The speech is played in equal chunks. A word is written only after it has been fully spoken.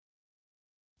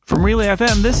From Relay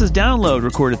FM, this is Download,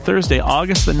 recorded Thursday,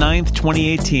 August the 9th,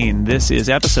 2018. This is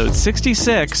episode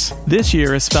 66. This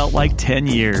year has felt like 10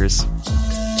 years.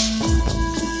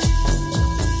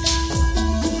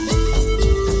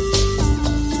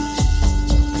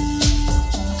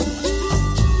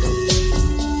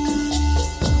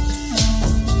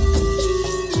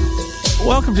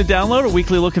 Welcome to Download, a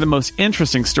weekly look at the most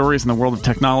interesting stories in the world of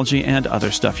technology and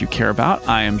other stuff you care about.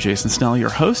 I am Jason Snell, your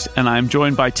host, and I'm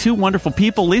joined by two wonderful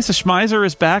people. Lisa Schmeiser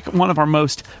is back, one of our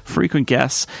most frequent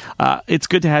guests. It's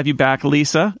good to have you back,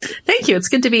 Lisa. Thank you. It's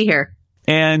good to be here.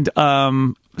 And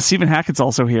Stephen Hackett's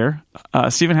also here.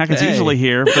 Stephen Hackett's usually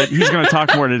here, but he's going to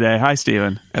talk more today. Hi,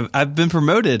 Stephen. I've been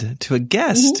promoted to a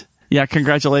guest. Mm-hmm. Yeah,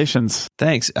 congratulations.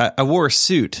 Thanks. I wore a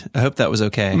suit. I hope that was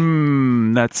okay.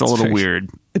 That's a little weird.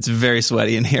 It's very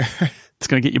sweaty in here. It's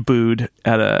going to get you booed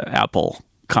at an Apple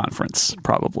conference,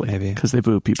 probably. Maybe. Because they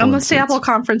boo people. Unless the Apple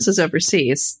conference is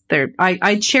overseas.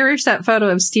 I cherish that photo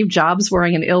of Steve Jobs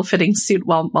wearing an ill-fitting suit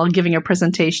while giving a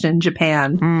presentation in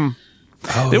Japan.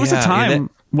 There was a time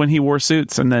when he wore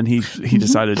suits, and then he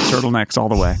decided turtlenecks all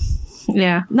the way.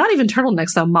 Yeah, not even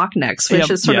turtlenecks though, mock necks, which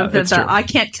is sort of the I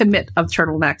can't commit of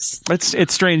turtlenecks.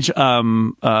 It's strange.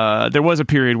 There was a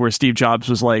period where Steve Jobs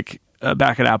was like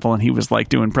back at Apple, and he was like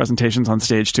doing presentations on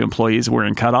stage to employees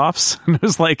wearing cutoffs. And it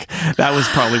was like that was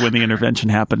probably when the intervention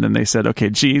happened, and they said,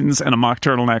 "Okay, jeans and a mock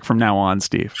turtleneck from now on,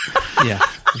 Steve." Yeah,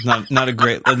 not a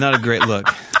great look.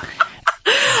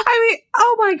 I mean,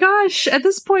 oh my gosh! At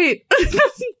this point,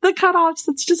 the cutoffs,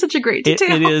 it's just such a great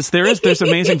detail. It is. There's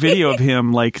amazing video of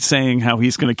him like saying how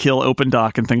he's going to kill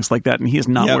OpenDoc and things like that, and he is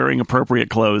not wearing appropriate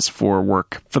clothes for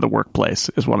the workplace,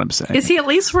 is what I'm saying. Is he at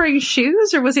least wearing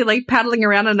shoes, or was he like paddling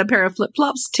around in a pair of flip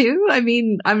flops too? I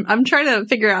mean, I'm trying to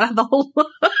figure out the whole look.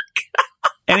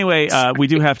 Anyway, we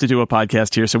do have to do a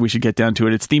podcast here, so we should get down to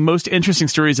it. It's the most interesting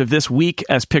stories of this week,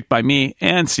 as picked by me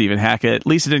and Stephen Hackett.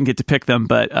 Lisa didn't get to pick them,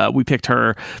 but we picked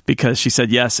her because she said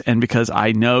yes, and because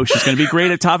I know she's going to be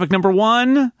great at topic number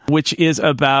one, which is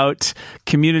about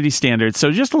community standards.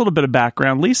 So just a little bit of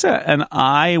background. Lisa and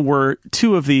I were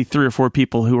two of the 3 or 4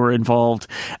 people who were involved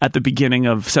at the beginning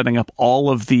of setting up all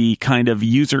of the kind of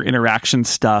user interaction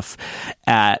stuff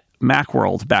at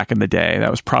Macworld back in the day.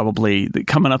 That was probably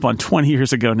coming up on 20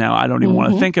 years ago now. I don't even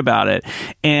want to think about it.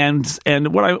 And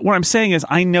what I'm saying is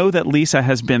I know that Lisa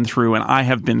has been through, and I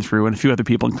have been through, and a few other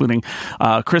people, including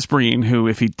Chris Breen, who,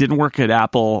 if he didn't work at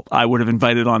Apple, I would have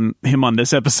invited him on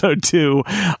this episode too,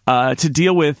 to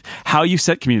deal with how you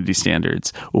set community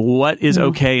standards. What is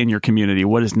okay in your community?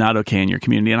 What is not okay in your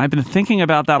community? And I've been thinking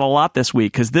about that a lot this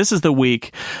week, because this is the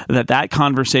week that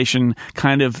conversation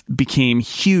kind of became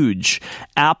huge.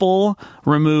 Apple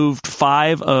removed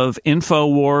 5 of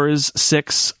InfoWars'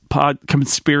 6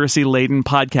 conspiracy-laden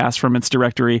podcasts from its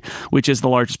directory, which is the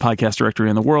largest podcast directory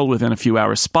in the world. Within a few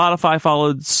hours, Spotify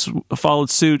followed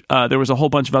suit. There was a whole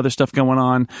bunch of other stuff going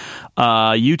on.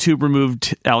 YouTube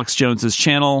removed Alex Jones's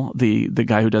channel, the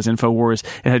guy who does InfoWars.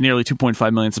 It had nearly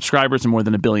 2.5 million subscribers and more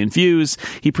than 1 billion views.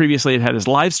 He previously had his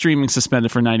live streaming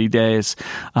suspended for 90 days.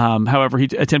 However, he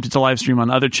attempted to live stream on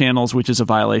other channels, which is a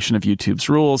violation of YouTube's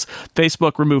rules.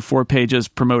 Facebook removed 4 pages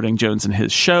promoting Jones and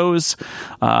his shows,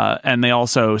 and they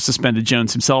also suspended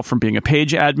Jones himself from being a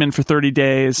page admin for 30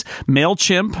 days.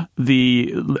 MailChimp,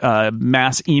 the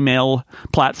mass email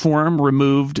platform,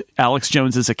 removed Alex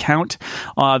Jones's account.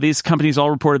 These companies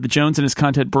all reported that Jones and his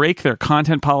content break their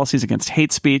content policies against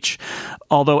hate speech.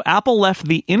 Although Apple left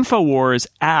the InfoWars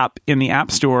app in the App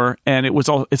Store, and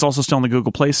it's also still in the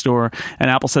Google Play Store,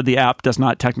 and Apple said the app does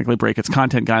not technically break its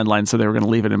content guidelines, so they were going to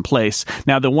leave it in place.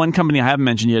 Now, the one company I haven't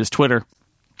mentioned yet is Twitter.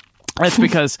 That's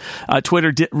because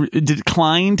Twitter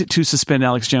declined to suspend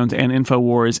Alex Jones and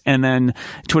InfoWars, and then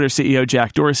Twitter CEO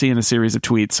Jack Dorsey, in a series of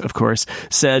tweets, of course,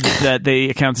 said that the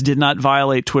accounts did not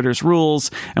violate Twitter's rules,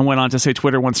 and went on to say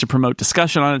Twitter wants to promote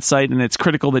discussion on its site, and it's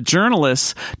critical that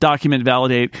journalists document,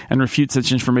 validate, and refute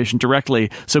such information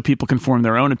directly so people can form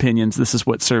their own opinions. This is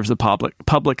what serves the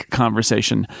public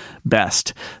conversation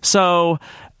best. So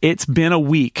it's been a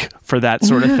week for that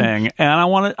sort of thing, and I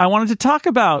wanted to talk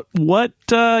about what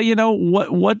are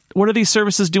these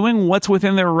services doing? What's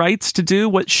within their rights to do?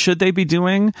 What should they be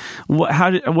doing?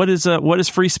 What does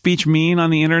free speech mean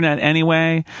on the internet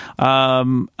anyway?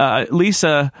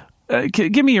 Lisa,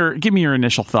 give me your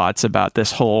initial thoughts about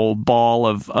this whole ball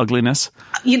of ugliness.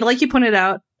 Like you pointed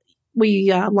out,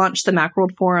 we launched the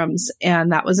Macworld forums,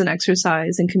 and that was an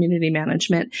exercise in community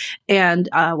management. And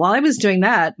while I was doing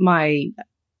that, my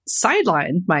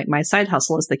sideline, my side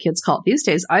hustle, as the kids call it these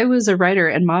days, I was a writer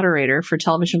and moderator for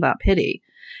Television Without Pity.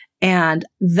 And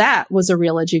that was a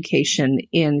real education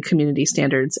in community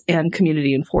standards and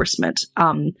community enforcement,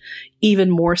 even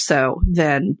more so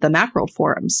than the Macworld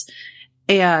forums.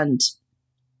 And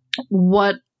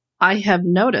what I have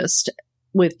noticed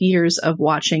with years of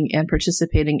watching and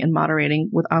participating and moderating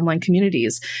with online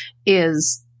communities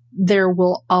is there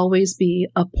will always be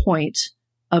a point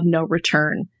of no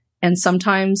return. And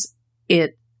sometimes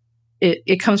it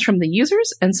comes from the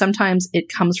users, and sometimes it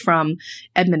comes from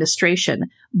administration.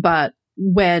 But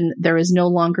when there is no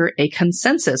longer a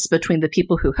consensus between the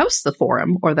people who host the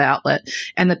forum or the outlet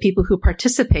and the people who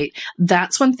participate,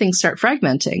 that's when things start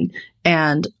fragmenting.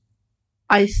 And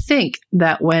I think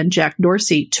that when Jack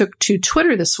Dorsey took to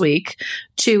Twitter this week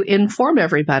to inform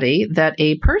everybody that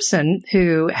a person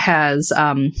who has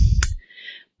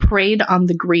preyed on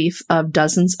the grief of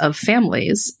dozens of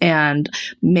families and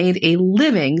made a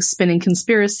living spinning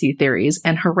conspiracy theories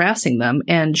and harassing them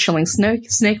and shilling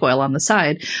snake oil on the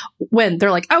side, when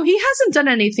they're like, oh, he hasn't done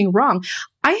anything wrong.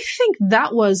 I think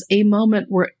that was a moment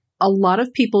where a lot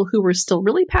of people who were still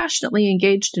really passionately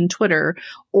engaged in Twitter,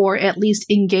 or at least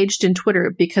engaged in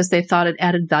Twitter because they thought it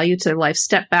added value to their life,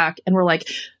 stepped back and were like,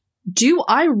 do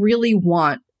I really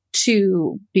want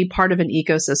to be part of an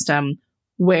ecosystem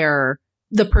where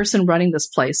the person running this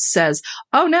place says,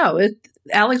 oh no,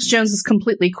 Alex Jones is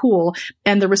completely cool,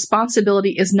 and the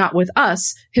responsibility is not with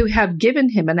us who have given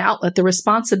him an outlet. The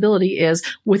responsibility is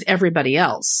with everybody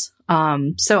else.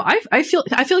 So I feel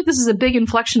like this is a big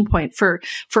inflection point for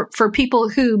people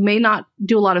who may not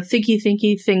do a lot of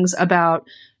thinky things about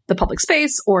the public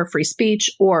space or free speech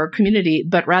or community,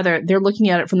 but rather they're looking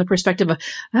at it from the perspective of,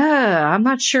 I'm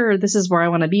not sure this is where I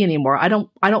want to be anymore. I don't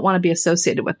want to be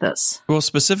associated with this. Well,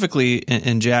 specifically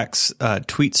in Jack's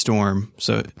tweet storm,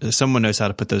 so someone knows how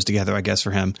to put those together, I guess,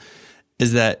 for him,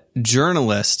 is that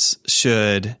journalists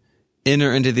should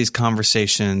enter into these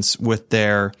conversations with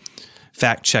their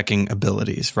fact-checking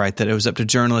abilities, right? That it was up to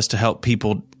journalists to help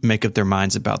people make up their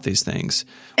minds about these things.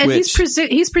 And he's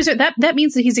that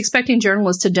means that he's expecting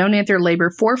journalists to donate their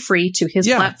labor for free to his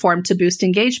platform to boost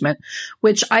engagement,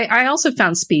 which I also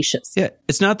found specious. Yeah,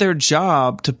 it's not their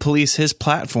job to police his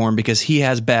platform because he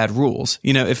has bad rules.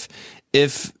 You know,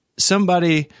 if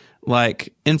somebody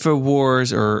like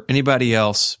InfoWars or anybody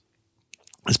else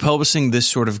is publishing this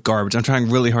sort of garbage, I'm trying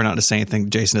really hard not to say anything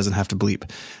Jason doesn't have to bleep,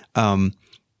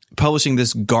 publishing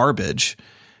this garbage,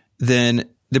 then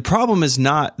the problem is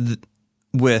not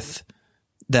with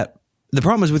that. The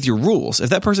problem is with your rules. If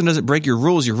that person doesn't break your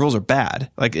rules are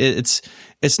bad. Like it's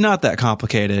not that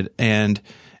complicated. And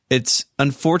it's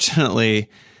unfortunately,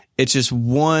 it's just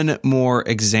one more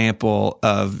example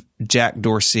of Jack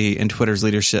Dorsey and Twitter's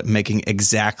leadership making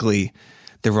exactly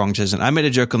the wrong decision. I made a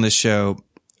joke on this show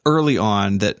early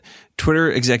on that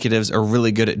Twitter executives are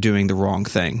really good at doing the wrong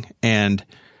thing. And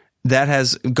that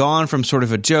has gone from sort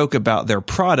of a joke about their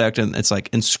product, and it's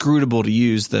like inscrutable to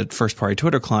use the first party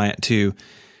Twitter client, to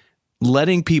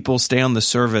letting people stay on the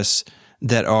service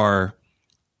that are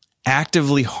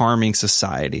actively harming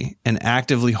society and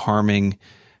actively harming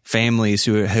families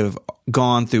who have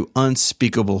gone through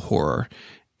unspeakable horror.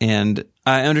 And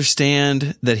I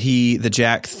understand that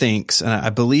Jack thinks, and I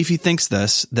believe he thinks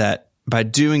this, that by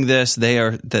doing this,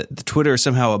 that Twitter is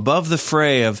somehow above the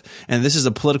fray of, and this is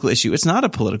a political issue. It's not a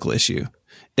political issue.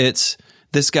 It's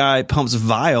this guy pumps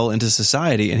vile into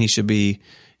society, and he should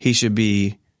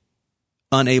be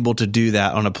unable to do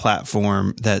that on a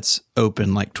platform that's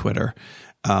open like Twitter.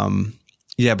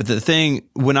 Yeah, but the thing,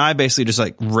 when I basically just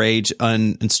like rage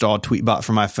uninstalled Tweetbot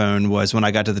from my phone, was when I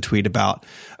got to the tweet about,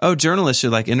 oh, journalists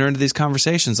should like enter into these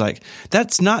conversations. Like,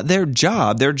 that's not their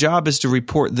job. Their job is to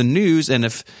report the news. And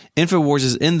if InfoWars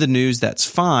is in the news, that's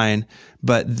fine.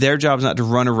 But their job is not to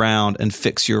run around and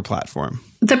fix your platform.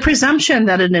 The presumption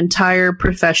that an entire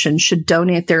profession should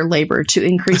donate their labor to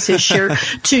increase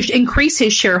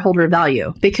his shareholder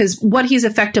value, because what he's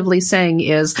effectively saying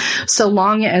is, so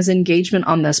long as engagement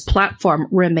on this platform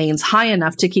remains high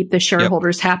enough to keep the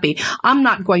shareholders happy, I'm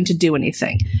not going to do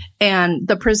anything. And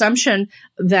the presumption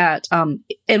that,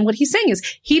 and what he's saying is,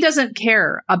 he doesn't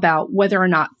care about whether or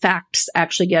not facts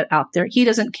actually get out there. He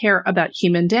doesn't care about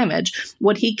human damage.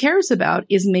 What he cares about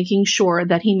is making sure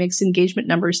that he makes engagement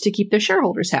numbers to keep the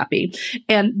shareholders happy.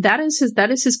 And that is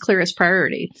his clearest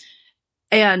priority.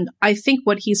 And I think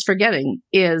what he's forgetting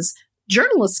is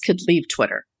journalists could leave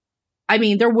Twitter. I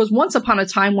mean, there was once upon a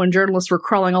time when journalists were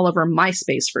crawling all over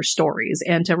MySpace for stories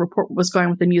and to report what was going on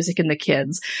with the music and the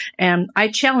kids. And I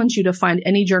challenge you to find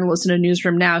any journalist in a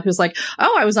newsroom now who's like,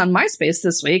 oh, I was on MySpace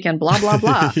this week and blah, blah,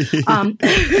 blah.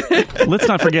 Let's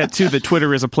not forget, too, that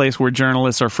Twitter is a place where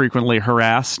journalists are frequently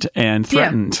harassed and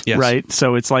threatened, right?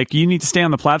 So it's like you need to stay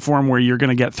on the platform where you're going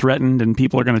to get threatened and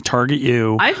people are going to target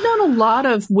you. I've known a lot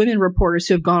of women reporters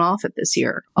who have gone off it this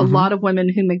year, a lot of women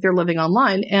who make their living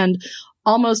online. And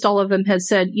almost all of them had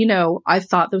said, you know, I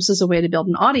thought this was a way to build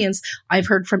an audience. I've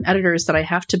heard from editors that I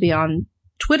have to be on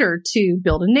Twitter to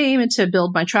build a name and to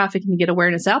build my traffic and to get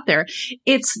awareness out there.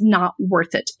 It's not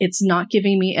worth it. It's not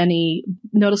giving me any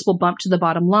noticeable bump to the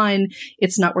bottom line.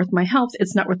 It's not worth my health.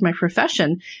 It's not worth my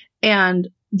profession. And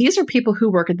these are people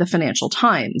who work at the Financial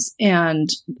Times and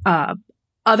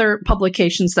other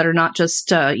publications that are not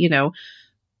just,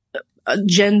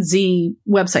 Gen Z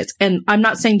websites. And I'm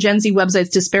not saying Gen Z websites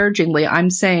disparagingly.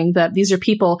 I'm saying that these are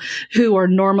people who are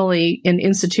normally in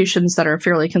institutions that are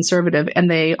fairly conservative, and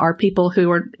they are people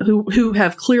who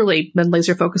have clearly been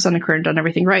laser focused on a career and done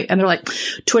everything right. And they're like,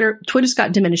 Twitter's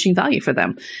got diminishing value for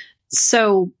them.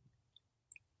 So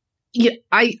yeah,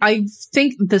 I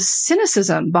think the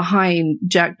cynicism behind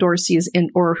Jack Dorsey's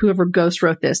or whoever ghost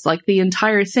wrote this, like the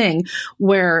entire thing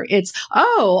where it's,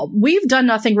 oh, we've done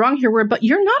nothing wrong here, but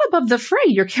you're not above the fray.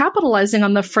 You're capitalizing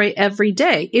on the fray every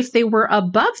day. If they were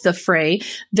above the fray,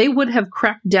 they would have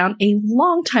cracked down a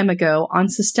long time ago on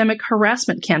systemic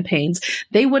harassment campaigns.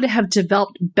 They would have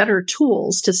developed better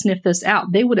tools to sniff this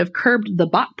out. They would have curbed the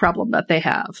bot problem that they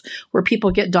have, where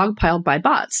people get dogpiled by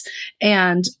bots.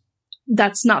 And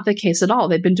that's not the case at all.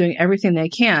 They've been doing everything they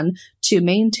can to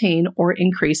maintain or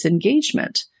increase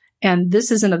engagement. And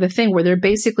this is another thing where they're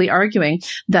basically arguing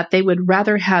that they would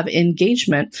rather have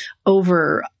engagement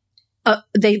over,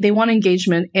 they want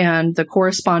engagement and the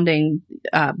corresponding,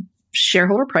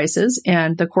 shareholder prices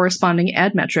and the corresponding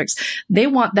ad metrics. They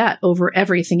want that over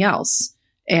everything else.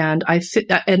 And I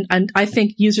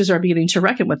think users are beginning to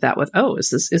reckon with that. With, oh, is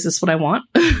this what I want?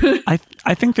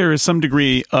 I think there is some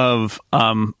degree of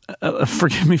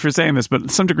forgive me for saying this,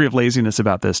 but some degree of laziness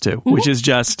about this too, which is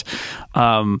just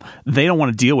they don't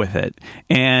want to deal with it.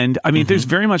 And I mean, there's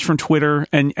very much from Twitter,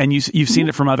 and you've seen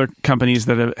it from other companies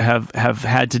that have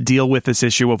had to deal with this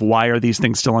issue of why are these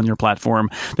things still on your platform.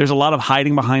 There's a lot of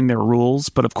hiding behind their rules,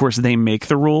 but of course they make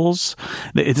the rules.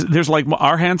 There's like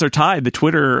our hands are tied. The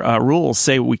Twitter rules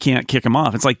say we can't kick them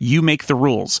off. It's like you make the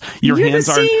rules. You're the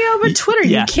CEO of Twitter.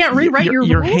 You can't rewrite your rules.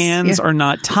 Your hands are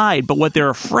not tied. But what they're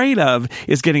afraid of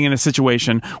is getting in a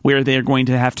situation where they're going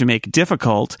to have to make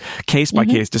difficult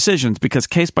case-by-case decisions, because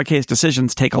case-by-case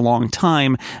decisions take a long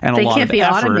time and a lot of effort. They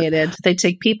can't be automated. They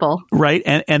take people. Right?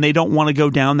 And they don't want to go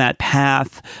down that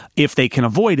path if they can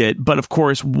avoid it. But of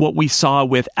course, what we saw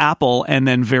with Apple and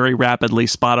then very rapidly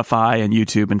Spotify and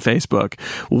YouTube and Facebook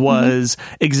was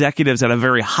executives at a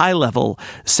very high level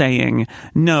saying,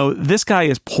 no, this guy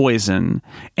is poison,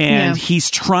 and he's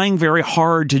trying very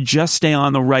hard to just stay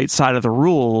on the right side of the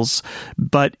rules.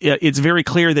 But it's very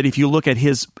clear that if you look at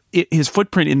his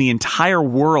footprint in the entire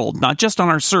world, not just on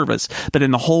our service, but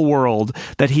in the whole world,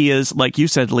 that he is, like you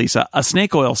said, Lisa, a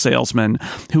snake oil salesman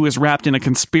who is wrapped in a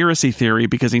conspiracy theory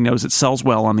because he knows it sells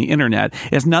well on the internet.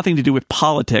 It has nothing to do with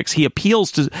politics. He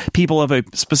appeals to people of a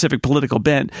specific political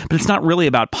bent, but it's not really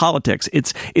about politics.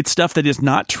 It's stuff that is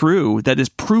not true, that is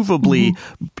provably,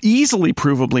 easily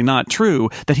provably not true,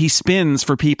 that he spins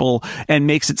for people and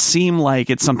makes it seem like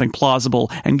it's something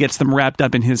plausible and gets them wrapped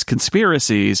up in his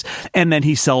conspiracies. And then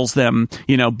he sells them,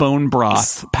 bone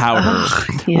broth powder,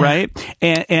 right?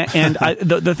 And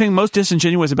the thing most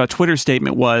disingenuous about Twitter's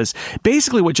statement was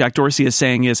basically what Jack Dorsey is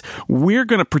saying is, we're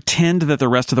going to pretend that the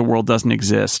rest of the world doesn't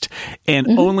exist and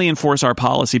only enforce our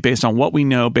policy based on what we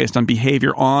know, based on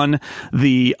behavior on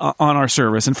our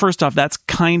service. And first off, that's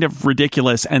kind of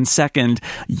ridiculous. And second,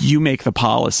 you make the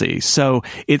policy. So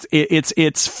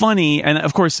it's funny. And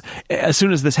of course, as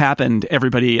soon as this happened,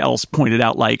 everybody else pointed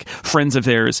out, like friends of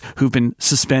theirs who've been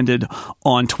suspended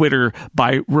on Twitter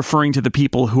by referring to the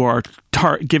people who are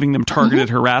giving them targeted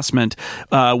harassment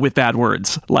with bad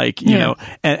words, like,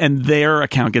 and their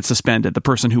account gets suspended, the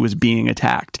person who was being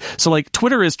attacked. So like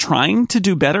Twitter is trying to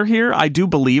do better here. I do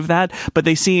believe that, but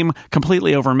they seem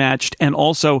completely overmatched. And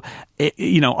also,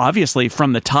 obviously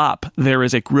from the top, there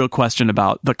is a real question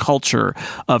about the culture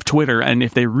of Twitter. And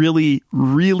if they really,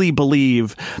 really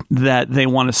believe that they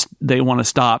want to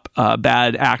stop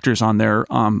bad actors on their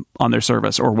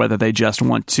service, or whether they just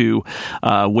want to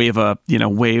wave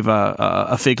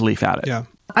a fig leaf at it. Yeah.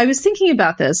 I was thinking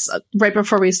about this right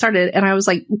before we started, and I was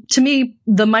like, to me,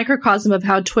 the microcosm of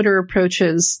how Twitter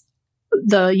approaches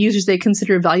the users they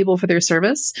consider valuable for their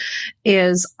service,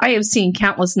 is I have seen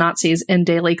countless Nazis and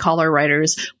Daily Caller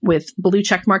writers with blue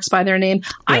check marks by their name.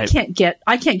 Right.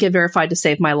 I can't get verified to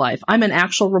save my life. I'm an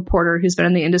actual reporter who's been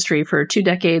in the industry for 2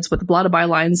 decades with a lot of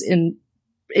bylines in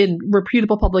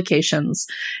reputable publications,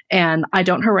 and I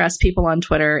don't harass people on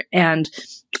Twitter, and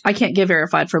I can't get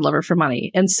verified for love or for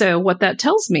money. And so what that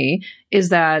tells me is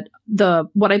that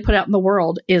what I put out in the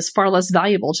world is far less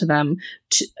valuable to them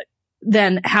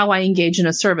than how I engage in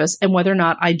a service, and whether or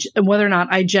not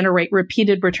I generate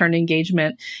repeated return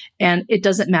engagement. And it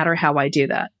doesn't matter how I do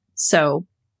that. So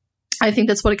I think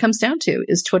that's what it comes down to,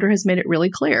 is Twitter has made it really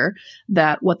clear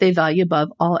that what they value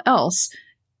above all else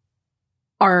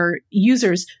are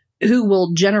users who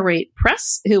will generate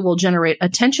press, who will generate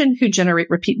attention, who generate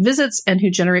repeat visits, and who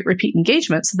generate repeat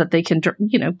engagement, so that they can,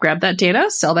 grab that data,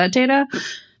 sell that data,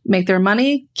 make their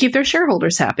money, keep their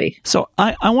shareholders happy. So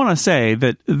I want to say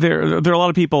that there are a lot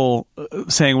of people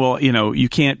saying, well, you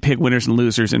can't pick winners and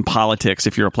losers in politics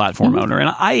if you're a platform owner.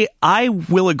 And I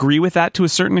will agree with that to a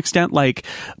certain extent. Like,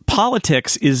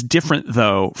 politics is different,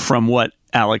 though, from what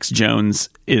Alex Jones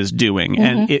is doing.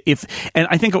 And and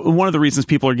I think one of the reasons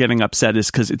people are getting upset is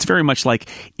because it's very much like,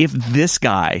 if this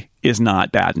guy is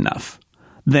not bad enough,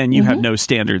 then you have no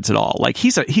standards at all. Like,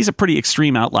 he's a pretty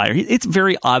extreme outlier. It's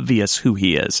very obvious who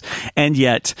he is. And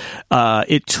yet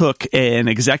it took an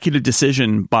executive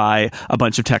decision by a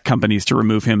bunch of tech companies to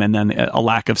remove him, and then a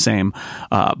lack of same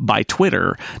by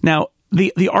Twitter. Now,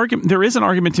 the argument, there is an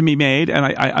argument to be made, and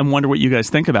I wonder what you guys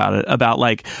think about it, about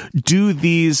like, do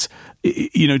these,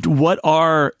 what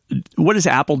is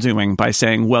Apple doing by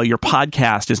saying, well, your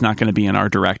podcast is not going to be in our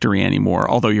directory anymore,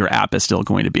 although your app is still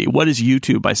going to be? What is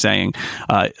YouTube by saying,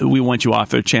 we want you off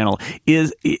their channel?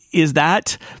 Is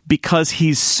that because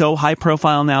he's so high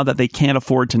profile now that they can't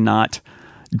afford to not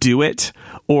do it?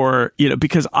 Or,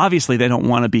 because obviously they don't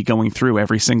want to be going through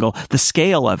the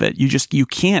scale of it. You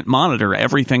can't monitor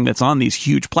everything that's on these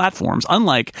huge platforms,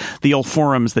 unlike the old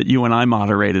forums that you and I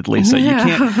moderated, Lisa.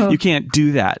 Yeah. You can't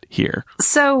do that here.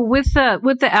 So with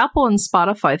the Apple and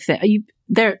Spotify thing,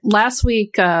 last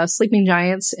week, Sleeping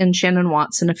Giants and Shannon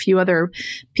Watts and a few other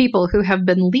people who have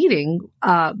been leading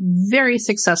very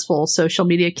successful social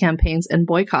media campaigns and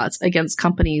boycotts against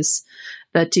companies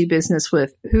that do business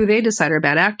with who they decide are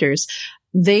bad actors,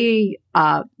 they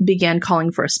began calling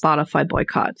for a Spotify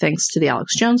boycott thanks to the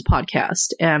Alex Jones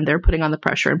podcast. And they're putting on the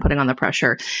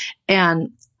pressure. And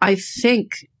I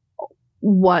think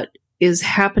what is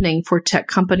happening for tech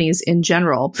companies in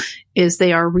general is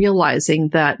they are realizing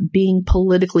that being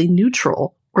politically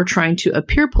neutral or trying to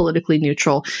appear politically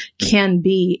neutral can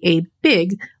be a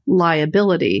big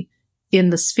liability in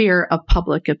the sphere of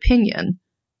public opinion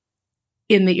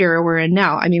in the era we're in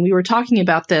now. I mean, we were talking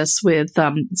about this with,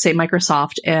 say,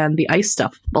 Microsoft and the ICE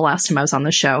stuff the last time I was on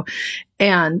the show.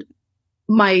 And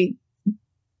I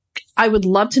would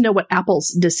love to know what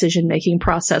Apple's decision-making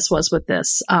process was with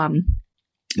this.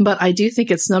 But I do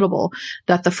think it's notable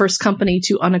that the first company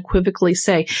to unequivocally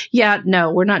say, yeah,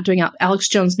 no, we're not doing it. Alex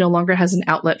Jones no longer has an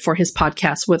outlet for his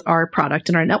podcast with our product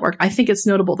and our network. I think it's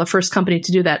notable the first company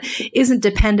to do that isn't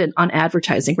dependent on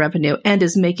advertising revenue and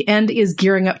is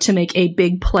gearing up to make a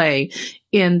big play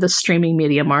in the streaming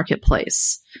media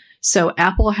marketplace. So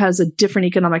Apple has a different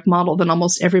economic model than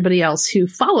almost everybody else who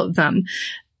followed them.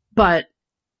 But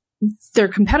their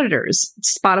competitors,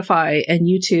 Spotify and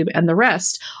YouTube and the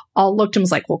rest, all looked and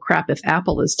was like, well, crap, if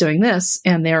Apple is doing this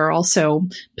and they're also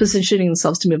positioning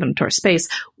themselves to move into our space,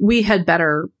 we had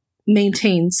better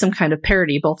maintain some kind of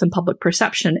parity, both in public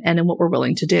perception and in what we're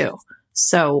willing to do.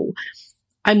 So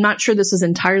I'm not sure this is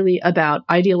entirely about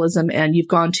idealism and you've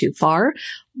gone too far,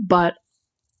 but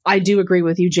I do agree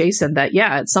with you, Jason, that,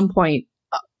 yeah, at some point,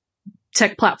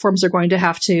 tech platforms are going to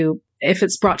have to, if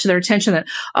it's brought to their attention that,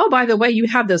 oh, by the way, you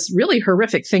have this really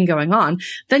horrific thing going on,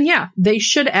 then yeah, they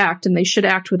should act, and they should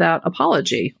act without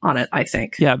apology on it, I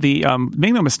think. Yeah,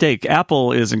 make no mistake,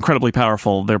 Apple is incredibly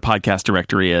powerful. Their podcast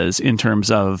directory is, in terms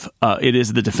of it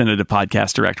is the definitive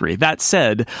podcast directory. That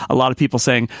said, a lot of people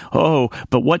saying, oh,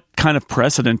 but what kind of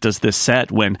precedent does this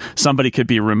set when somebody could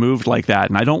be removed like that?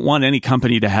 And I don't want any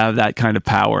company to have that kind of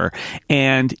power.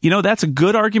 And, that's a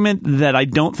good argument that I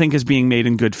don't think is being made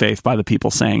in good faith by the people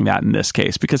saying that in this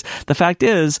case, because the fact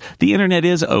is the internet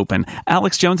is open.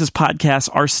 Alex Jones's podcasts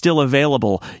are still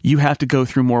available. You have to go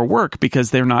through more work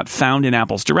because they're not found in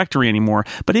Apple's directory anymore.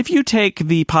 But if you take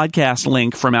the podcast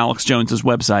link from Alex Jones's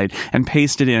website and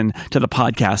paste it in to the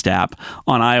podcast app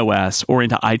on iOS or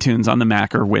into iTunes on the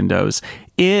Mac or Windows,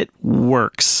 it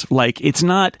works. Like,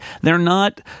 they're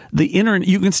not the internet.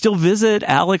 You can still visit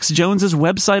Alex Jones's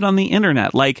website on the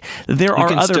internet. Like, there are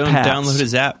other paths. You can download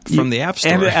his app from the App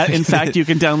Store. And in fact, you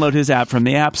can download his app from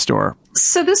the App Store.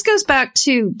 So this goes back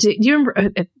to, do you remember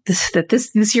that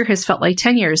this year has felt like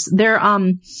 10 years?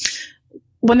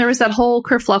 When there was that whole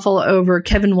kerfluffle over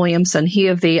Kevin Williamson, he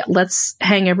of the let's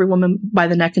hang every woman by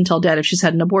the neck until dead if she's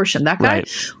had an abortion, that guy. Right.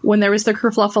 When there was the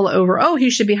kerfluffle over, he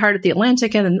should be hired at the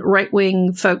Atlantic, and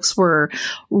right-wing folks were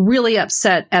really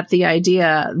upset at the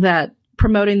idea that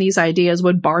promoting these ideas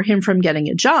would bar him from getting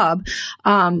a job.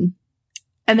 And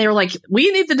they were like,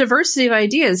 we need the diversity of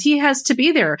ideas. He has to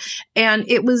be there. And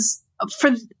it was,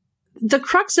 for the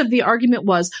crux of the argument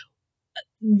was,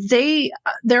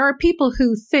 there are people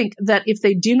who think that if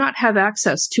they do not have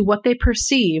access to what they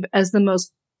perceive as the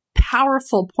most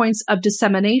powerful points of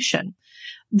dissemination,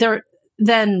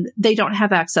 then they don't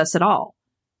have access at all.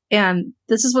 And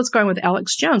this is what's going with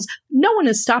Alex Jones. No one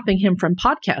is stopping him from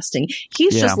podcasting.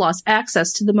 He's just lost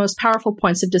access to the most powerful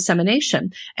points of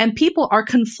dissemination. And people are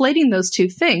conflating those two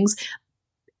things,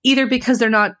 either because they're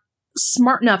not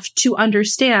smart enough to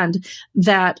understand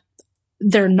that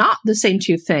they're not the same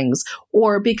two things,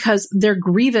 or because their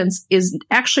grievance is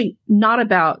actually not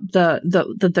about the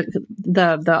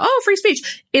free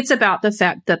speech. It's about the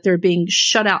fact that they're being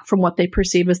shut out from what they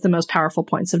perceive as the most powerful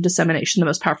points of dissemination, the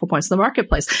most powerful points in the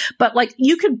marketplace. But like,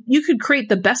 you could create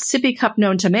the best sippy cup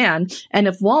known to man, and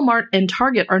if Walmart and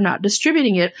Target are not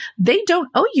distributing it, they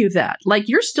don't owe you that. Like,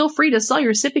 you're still free to sell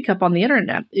your sippy cup on the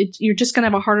internet. You're just going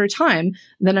to have a harder time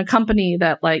than a company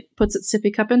that like puts its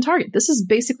sippy cup in Target. This is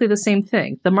basically the same thing.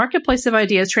 The marketplace of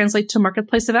ideas translate to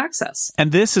marketplace of access.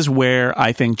 And this is where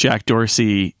I think Jack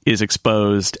Dorsey is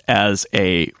exposed as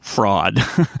a fraud.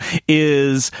 It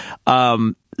is a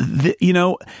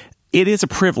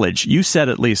privilege. You said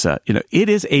it, Lisa. It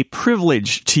is a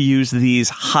privilege to use these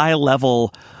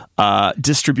high-level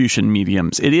distribution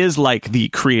mediums. It is like the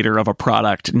creator of a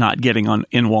product not getting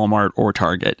in Walmart or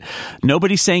Target.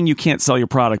 Nobody's saying you can't sell your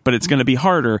product, but it's going to be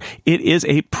harder. It is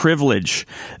a privilege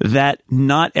that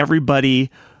not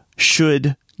everybody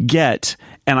should get.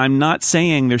 And I'm not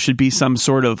saying there should be some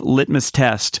sort of litmus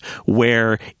test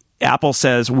where Apple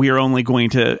says we are only going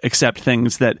to accept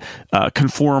things that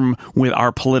conform with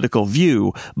our political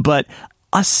view, but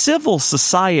a civil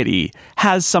society should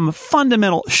have some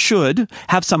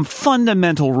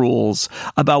fundamental rules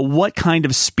about what kind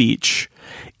of speech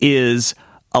is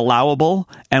allowable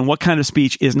and what kind of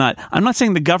speech is not. I'm not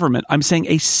saying the government. I'm saying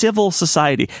a civil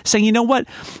society saying, you know what?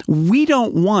 We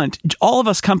don't want, all of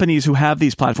us companies who have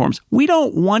these platforms, we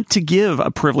don't want to give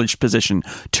a privileged position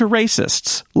to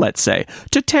racists, let's say,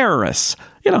 to terrorists.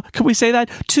 Can we say that?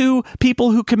 To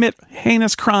people who commit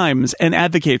heinous crimes and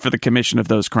advocate for the commission of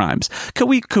those crimes.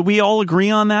 Could we all agree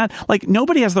on that? Like,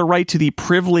 nobody has the right to the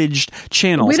privileged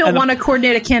channels. We don't want to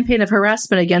coordinate a campaign of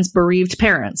harassment against bereaved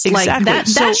parents. Exactly. Like,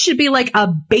 that should be like a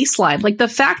baseline. Like, the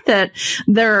fact that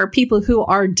there are people who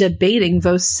are debating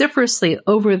vociferously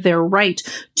over their right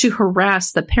to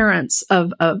harass the parents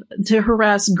to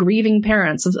harass grieving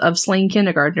parents of slain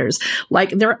kindergartners. Like,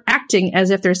 they're acting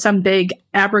as if there's some big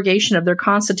abrogation of their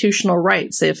constitutional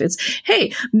rights. If it's,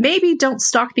 hey, maybe don't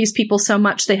stalk these people so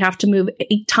much they have to move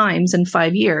 8 times in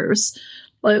 5 years.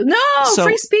 Like,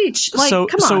 free speech. Like, come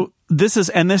on. So this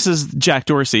is Jack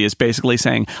Dorsey is basically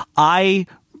saying, I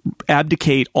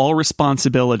abdicate all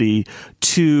responsibility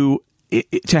to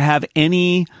have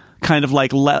any kind of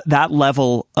like that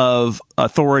level of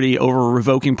authority over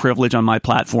revoking privilege on my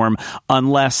platform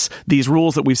unless these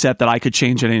rules that we set that I could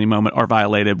change at any moment are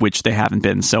violated, which they haven't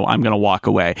been. So I'm going to walk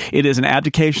away. It is an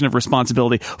abdication of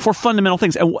responsibility for fundamental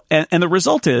things. And the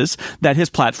result is that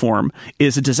his platform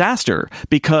is a disaster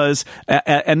because,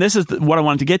 and this is what I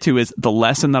wanted to get to, is the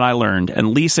lesson that I learned. And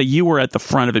Lisa, you were at the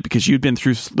front of it because you'd been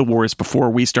through the wars before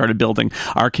we started building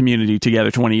our community together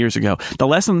 20 years ago. The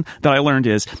lesson that I learned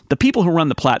is the people who run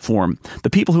the platform, the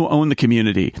people who own the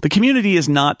community is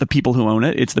not the people who own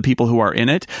it. It's the people who are in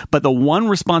it. But the one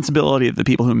responsibility that the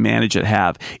people who manage it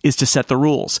have is to set the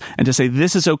rules and to say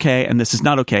this is okay and this is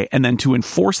not okay, and then to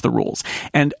enforce the rules.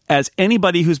 And as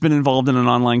anybody who's been involved in an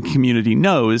online community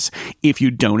knows, if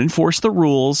you don't enforce the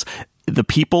rules,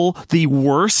 the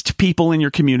worst people in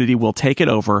your community will take it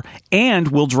over and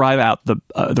will drive out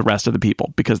the rest of the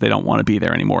people because they don't want to be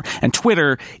there anymore. And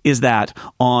Twitter is that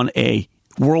on a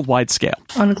worldwide scale,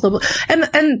 on a global.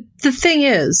 And the thing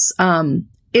is,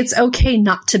 it's okay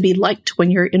not to be liked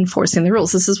when you're enforcing the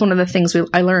rules. This is one of the things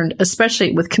I learned,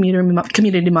 especially with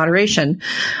community moderation,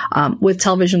 with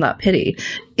Television Without Pity,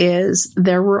 is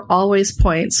there were always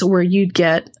points where you'd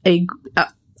get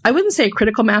I wouldn't say a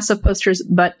critical mass of posters,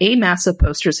 but a mass of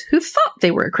posters who thought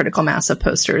they were a critical mass of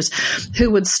posters, who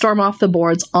would storm off the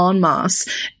boards en masse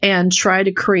and try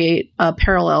to create a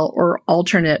parallel or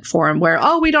alternate forum where,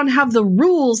 oh, we don't have the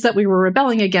rules that we were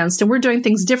rebelling against and we're doing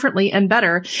things differently and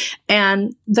better.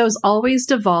 And those always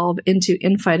devolve into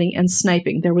infighting and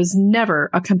sniping. There was never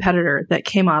a competitor that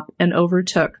came up and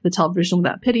overtook the Television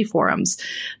Without Pity forums,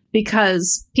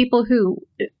 because people who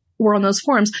were on those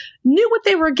forums knew what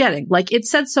they were getting. Like, it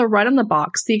said so right on the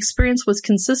box. The experience was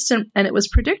consistent and it was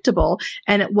predictable,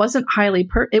 and it wasn't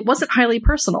highly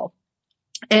personal.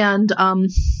 And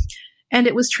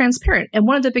it was transparent. And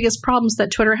one of the biggest problems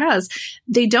that Twitter has,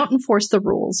 they don't enforce the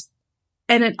rules.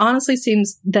 And it honestly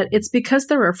seems that it's because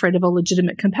they're afraid of a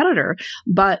legitimate competitor.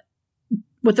 But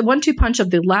with the 1-2 punch of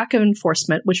the lack of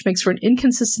enforcement, which makes for an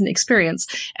inconsistent experience,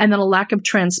 and then a lack of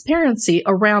transparency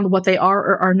around what they are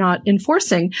or are not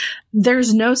enforcing,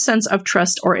 there's no sense of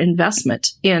trust or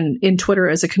investment in Twitter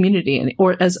as a community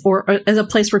or as a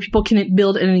place where people can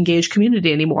build and engage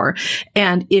community anymore.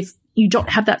 And if you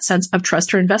don't have that sense of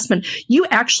trust or investment, you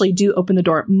actually do open the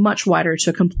door much wider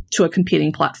to a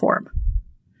competing platform.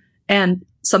 And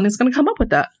something's going to come up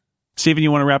with that. Stephen,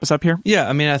 you want to wrap us up here? Yeah,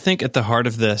 I mean, I think at the heart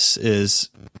of this is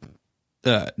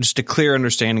just a clear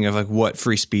understanding of like what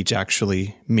free speech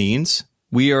actually means.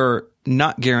 We are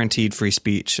not guaranteed free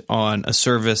speech on a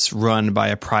service run by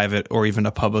a private or even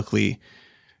a publicly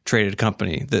traded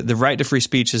company. The right to free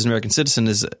speech as an American citizen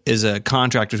is a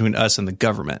contract between us and the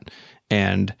government,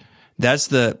 and that's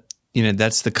the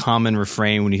common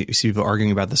refrain when you see people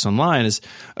arguing about this online is,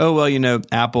 oh well,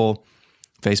 Apple,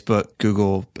 Facebook,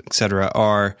 Google, etc.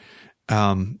 are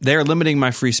they're limiting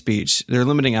my free speech. They're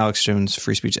limiting Alex Jones'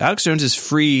 free speech. Alex Jones is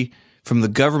free from the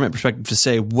government perspective to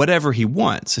say whatever he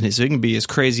wants, and so he can be as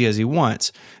crazy as he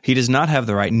wants. He does not have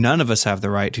the right. None of us have the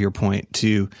right, to your point,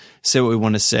 to say what we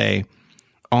want to say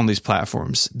on these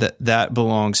platforms. That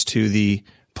belongs to the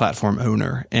platform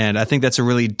owner, and I think that's a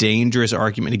really dangerous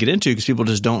argument to get into because people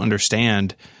just don't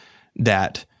understand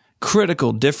that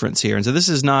critical difference here. And so this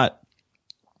is not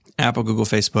Apple, Google,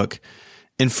 Facebook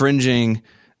infringing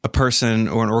a person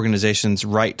or an organization's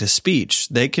right to speech.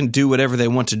 They can do whatever they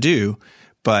want to do,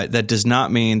 but that does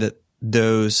not mean that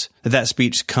that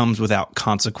speech comes without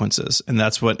consequences. And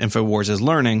that's what InfoWars is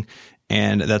learning.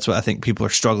 And that's what I think people are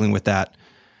struggling with, that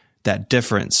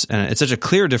difference. And it's such a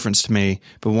clear difference to me,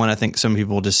 but one I think some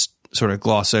people just sort of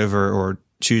gloss over or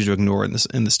choose to ignore in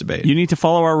this debate. You need to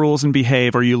follow our rules and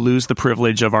behave, or you lose the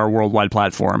privilege of our worldwide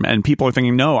platform. And people are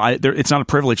thinking, no, it's not a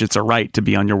privilege; it's a right to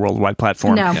be on your worldwide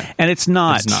platform. No. Yeah. And it's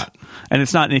not. It's not. And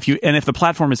it's not. And if the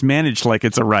platform is managed like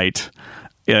it's a right,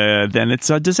 then it's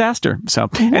a disaster. So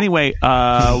anyway,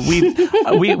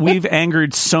 we've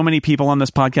angered so many people on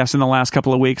this podcast in the last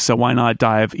couple of weeks. So why not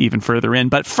dive even further in?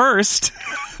 But first,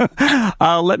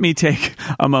 let me take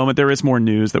a moment. There is more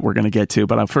news that we're going to get to,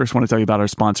 but I first want to tell you about our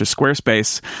sponsor,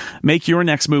 Squarespace. Make your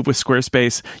next move with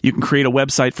Squarespace. You can create a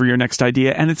website for your next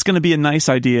idea, and it's going to be a nice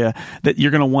idea that you're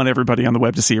going to want everybody on the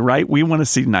web to see, right? We want to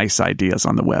see nice ideas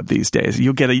on the web these days.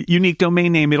 You'll get a unique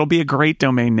domain name. It'll be a great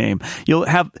domain name. You'll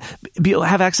have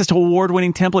access to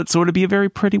award-winning templates, so it'll be a very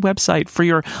pretty website for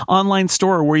your online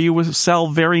store where you will sell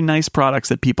very nice products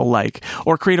that people like,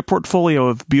 or create a portfolio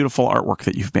of beautiful artwork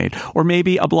that you've made, or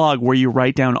maybe a blog where you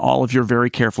write down all of your very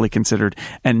carefully considered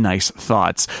and nice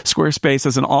thoughts. Squarespace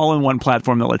is an all-in-one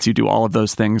platform that lets you do all of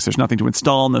those things. There's nothing to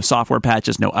install, no software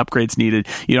patches, no upgrades needed.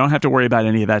 You don't have to worry about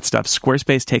any of that stuff.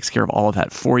 Squarespace takes care of all of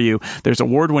that for you. There's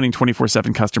award-winning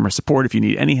 24/7 customer support. If you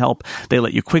need any help, they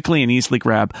let you quickly and easily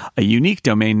grab a unique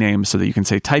domain name so that you can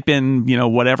say, type in,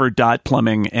 whatever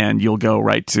 .plumbing, and you'll go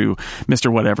right to Mr.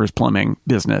 Whatever's plumbing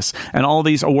business. And all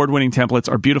these award-winning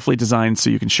templates are beautifully designed so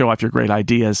you can show off your great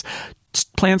ideas.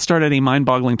 Plans start at a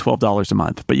mind-boggling $12 a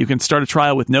month, but you can start a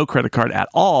trial with no credit card at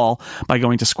all by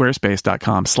going to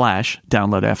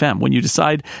squarespace.com/downloadfm. When you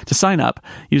decide to sign up,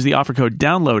 use the offer code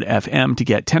downloadfm to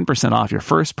get 10% off your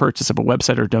first purchase of a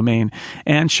website or domain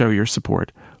and show your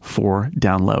support for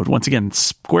Download. Once again,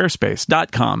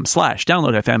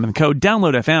 squarespace.com/downloadfm and the code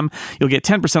downloadfm. You'll get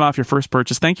 10% off your first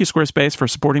purchase. Thank you, Squarespace, for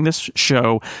supporting this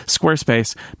show.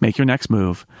 Squarespace, make your next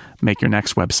move. Make your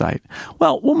next website.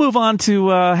 Well, we'll move on to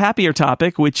a happier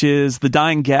topic, which is the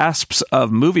dying gasps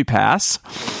of MoviePass.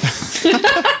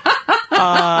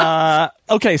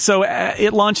 Okay, so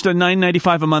it launched a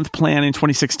 $9.95 a month plan in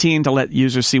 2016 to let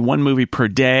users see one movie per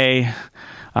day.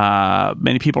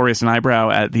 Many people raised an eyebrow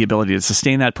at the ability to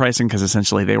sustain that pricing because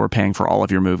essentially they were paying for all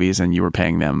of your movies and you were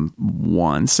paying them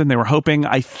once. And they were hoping,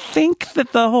 I think,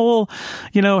 that the whole,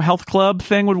 health club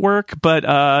thing would work.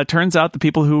 But turns out the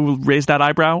people who raised that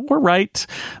eyebrow were right.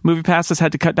 MoviePass has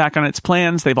had to cut back on its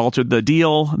plans. They've altered the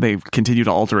deal. They've continued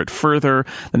to alter it further.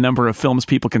 The number of films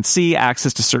people can see,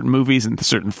 access to certain movies in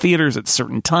certain theaters at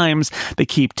certain times. They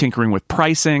keep tinkering with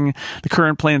pricing. The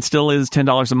current plan still is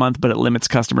 $10 a month, but it limits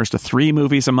customers to 3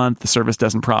 movies a month. The service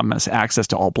doesn't promise access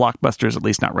to all blockbusters, at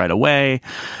least not right away.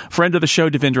 Friend of the show,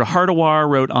 Devendra Hardawar,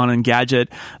 wrote on Engadget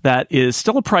that is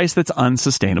still a price that's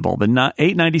unsustainable. The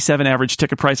 $8.97 average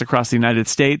ticket price across the United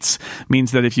States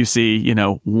means that if you see,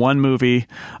 one movie,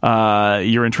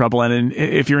 you're in trouble. And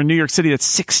if you're in New York City,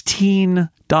 that's $16.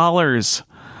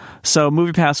 So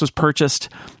MoviePass was purchased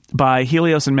by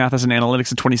Helios and Matheson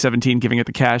Analytics in 2017, giving it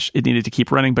the cash it needed to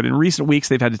keep running. But in recent weeks,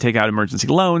 they've had to take out emergency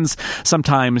loans.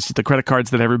 Sometimes the credit cards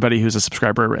that everybody who's a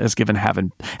subscriber has given have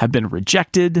been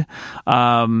rejected.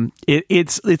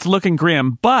 It's looking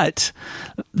grim. But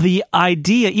the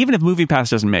idea, even if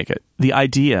MoviePass doesn't make it, the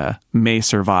idea may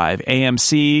survive.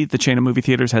 AMC, the chain of movie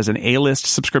theaters, has an A-list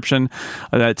subscription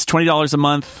that's $20 a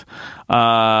month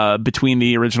between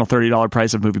the original $30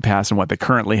 price of MoviePass and what they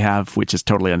currently have, which is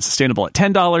totally unsustainable at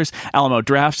 $10. Alamo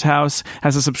Drafthouse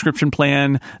has a subscription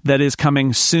plan that is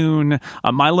coming soon.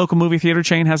 My local movie theater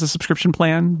chain has a subscription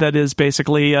plan that is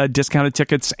basically discounted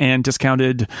tickets and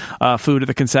discounted food at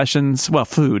the concessions. Well,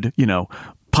 food,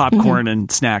 popcorn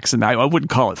and snacks, and I wouldn't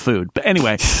call it food, but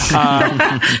anyway,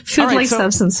 food-like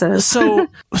substances. so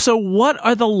what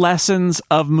are the lessons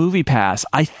of MoviePass?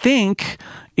 I think,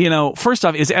 first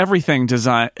off, is everything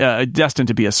destined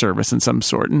to be a service in some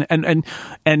sort,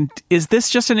 and is this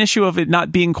just an issue of it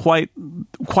not being quite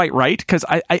right? Because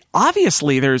I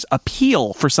obviously there's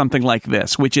appeal for something like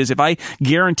this, which is if I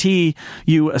guarantee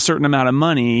you a certain amount of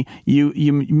money, you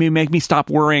make me stop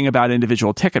worrying about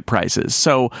individual ticket prices.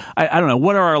 So I don't know,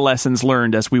 what are our lessons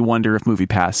learned as we wonder if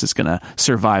MoviePass is going to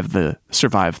survive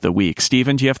the week?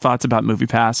 Stephen, do you have thoughts about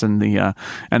MoviePass and the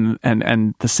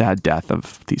and the sad death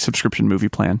of the subscription movie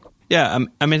plan? Yeah,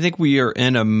 I think we are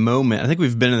in a moment. I think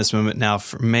we've been in this moment now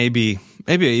for maybe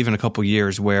even a couple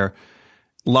years where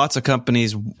lots of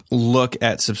companies look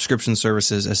at subscription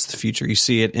services as the future. You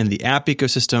see it in the app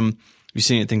ecosystem. You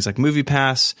see it in things like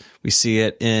MoviePass. We see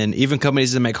it in even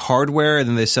companies that make hardware and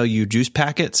then they sell you juice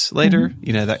packets later.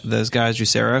 Mm-hmm. Those guys,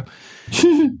 Juicero.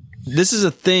 This is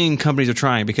a thing companies are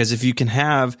trying because if you can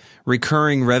have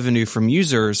recurring revenue from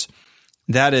users,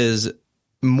 that is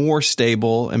more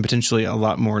stable and potentially a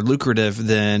lot more lucrative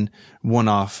than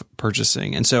one-off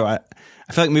purchasing. And so I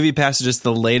feel like MoviePass is just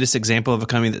the latest example of a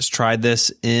company that's tried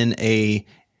this in a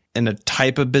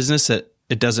type of business that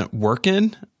it doesn't work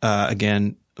in.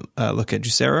 Look at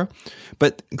Juicero.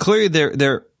 But clearly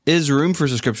there is room for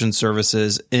subscription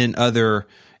services in other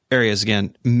areas.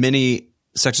 Again, many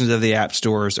sections of the app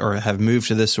stores have moved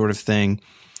to this sort of thing.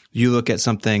 You look at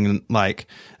something like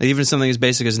even something as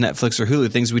basic as Netflix or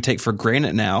Hulu, things we take for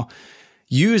granted now,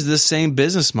 use the same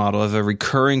business model of a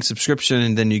recurring subscription,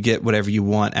 and then you get whatever you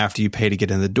want after you pay to get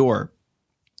in the door.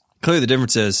 Clearly, the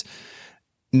difference is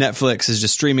Netflix is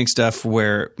just streaming stuff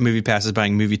where MoviePass is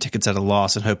buying movie tickets at a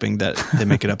loss and hoping that they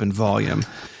make it up in volume.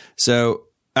 So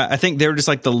I think they're just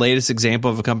like the latest example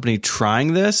of a company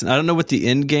trying this. And I don't know what the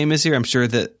end game is here. I'm sure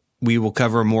that we will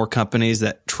cover more companies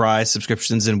that try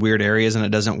subscriptions in weird areas and it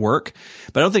doesn't work.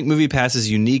 But I don't think MoviePass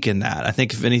is unique in that. I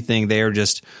think if anything, they are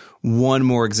just one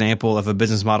more example of a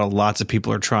business model lots of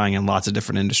people are trying in lots of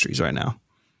different industries right now.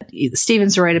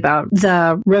 Steven's right about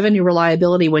the revenue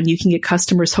reliability when you can get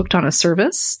customers hooked on a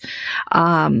service.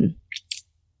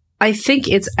 I think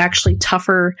it's actually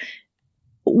tougher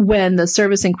when the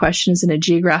service in question is in a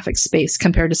geographic space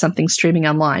compared to something streaming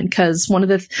online. Because one of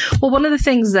the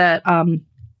things that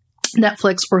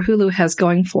Netflix or Hulu has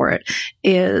going for it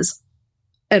is,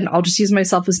 and I'll just use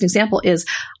myself as an example, is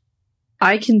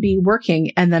I can be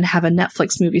working and then have a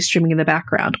Netflix movie streaming in the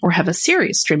background or have a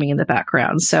series streaming in the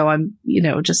background. So I'm,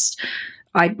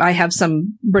 I have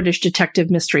some British detective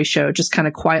mystery show just kind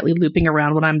of quietly looping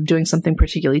around when I'm doing something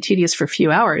particularly tedious for a few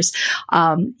hours.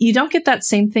 You don't get that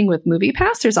same thing with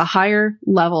MoviePass. There's a higher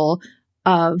level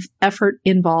of effort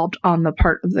involved on the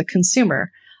part of the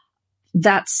consumer.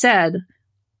 That said,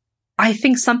 I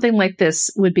think something like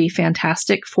this would be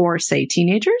fantastic for, say,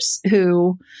 teenagers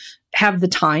who have the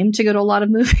time to go to a lot of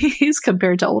movies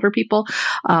compared to older people.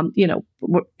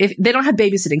 If they don't have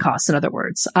babysitting costs, in other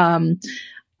words. And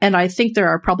I think there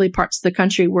are probably parts of the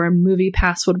country where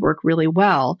MoviePass would work really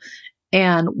well.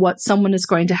 And what someone is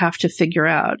going to have to figure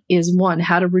out is, one,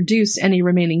 how to reduce any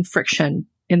remaining friction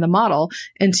in the model,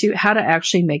 and two, how to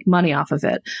actually make money off of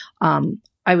it.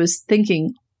 I was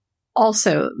thinking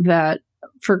also that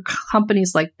for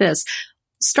companies like this,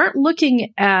 start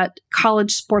looking at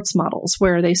college sports models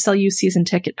where they sell you season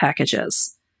ticket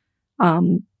packages.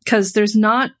 Because there's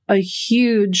not a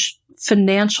huge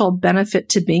financial benefit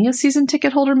to being a season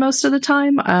ticket holder most of the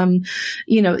time.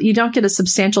 You don't get a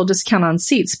substantial discount on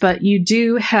seats, but you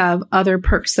do have other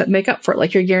perks that make up for it.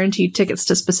 Like you're guaranteed tickets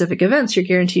to specific events. You're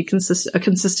guaranteed a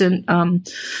consistent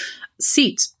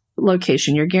seat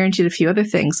location. You're guaranteed a few other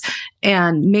things.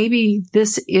 And maybe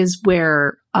this is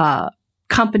where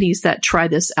companies that try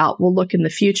this out will look in the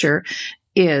future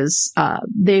is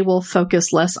they will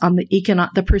focus less on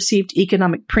the perceived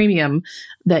economic premium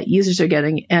that users are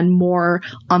getting and more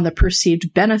on the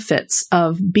perceived benefits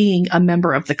of being a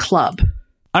member of the club.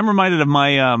 I'm reminded of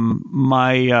my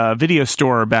my video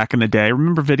store back in the day.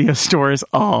 Remember video stores?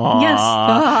 Aww. Yes.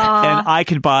 Aww. And I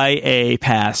could buy a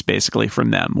pass basically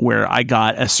from them where I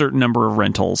got a certain number of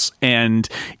rentals, and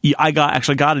I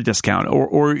actually got a discount,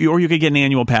 or you could get an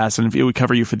annual pass and it would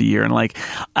cover you for the year. And like,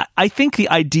 I think the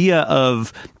idea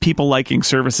of people liking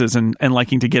services and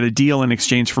liking to get a deal in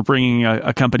exchange for bringing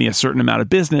a company a certain amount of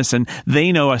business, and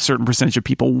they know a certain percentage of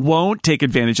people won't take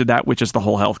advantage of that, which is the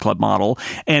whole health club model,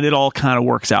 and it all kind of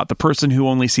works out. The person who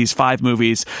only sees 5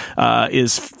 movies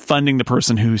is funding the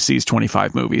person who sees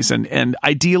 25 movies. And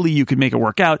ideally, you could make it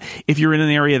work out if you're in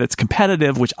an area that's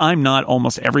competitive, which I'm not.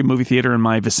 Almost every movie theater in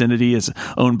my vicinity is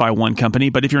owned by one company.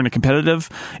 But if you're in a competitive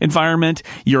environment,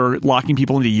 you're locking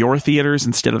people into your theaters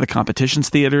instead of the competition's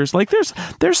theaters. Like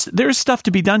there's stuff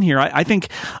to be done here. I think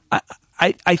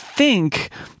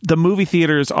the movie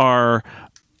theaters are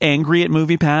angry at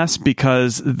MoviePass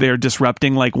because they're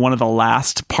disrupting like one of the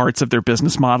last parts of their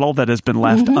business model that has been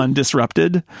left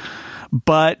undisrupted.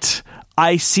 But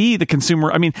I see the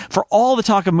consumer. I mean, for all the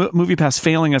talk of MoviePass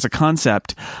failing as a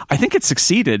concept, I think it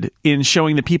succeeded in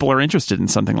showing that people are interested in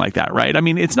something like that, right? I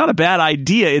mean, it's not a bad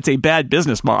idea. It's a bad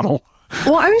business model.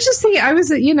 Well, I was just thinking,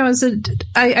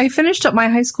 I finished up my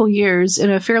high school years in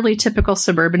a fairly typical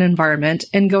suburban environment,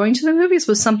 and going to the movies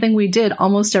was something we did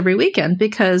almost every weekend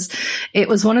because it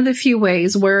was one of the few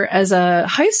ways where, as a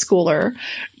high schooler,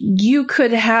 you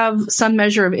could have some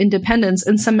measure of independence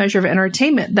and some measure of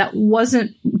entertainment that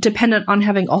wasn't dependent on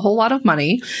having a whole lot of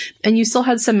money, and you still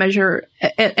had some measure,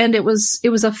 and it was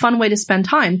a fun way to spend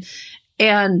time.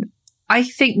 And I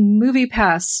think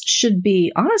MoviePass should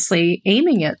be honestly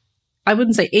I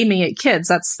wouldn't say aiming at kids.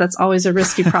 That's always a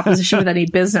risky proposition with any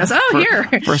business. Oh,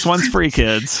 here. First one's free,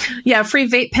 kids. Yeah, free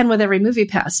vape pen with every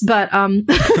MoviePass. But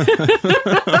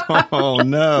oh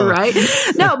no. Right?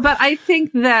 No, but I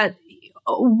think that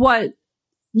what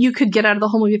you could get out of the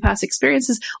whole MoviePass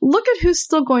experience is look at who's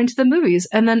still going to the movies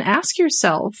and then ask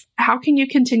yourself, how can you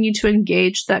continue to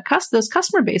engage those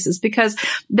customer bases? Because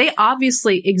they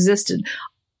obviously existed.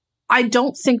 I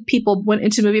don't think people went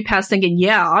into MoviePass thinking,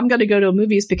 yeah, I'm going to go to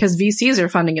movies because VCs are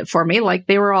funding it for me. Like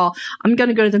they were all, I'm going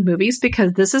to go to the movies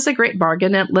because this is a great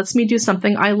bargain. And it lets me do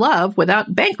something I love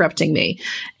without bankrupting me.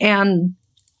 And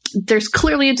there's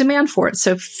clearly a demand for it.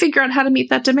 So figure out how to meet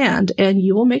that demand and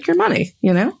you will make your money,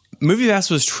 you know?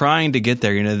 MoviePass was trying to get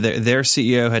there. You know, their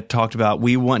CEO had talked about,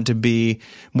 we want to be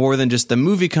more than just the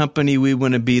movie company. We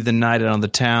want to be the night out on the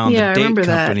town, the date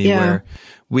company where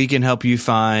we can help you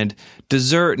find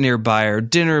dessert nearby or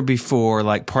dinner before,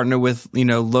 like partner with,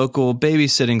 local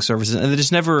babysitting services. And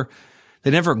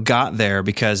they never got there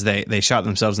because they shot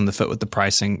themselves in the foot with the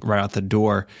pricing right out the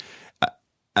door.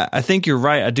 I think you're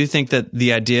right. I do think that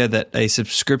the idea that a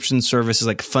subscription service is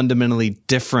like fundamentally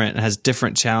different, has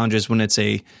different challenges when it's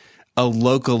a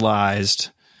localized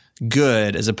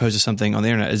good as opposed to something on the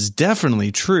internet is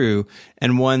definitely true,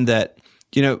 and one that,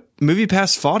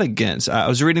 MoviePass fought against. I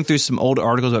was reading through some old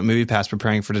articles about MoviePass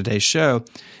preparing for today's show,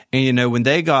 and when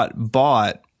they got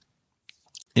bought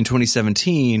in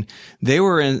 2017, they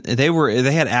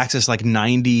had access like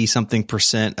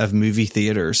 90-something% of movie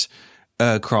theaters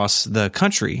across the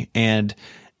country, and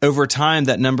over time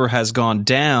that number has gone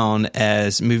down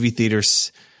as movie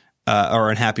theaters are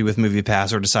unhappy with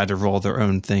MoviePass or decide to roll their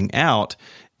own thing out.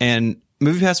 And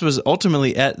MoviePass was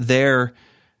ultimately at their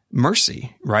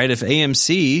mercy, right? If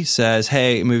AMC says,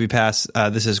 "Hey,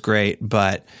 MoviePass, this is great,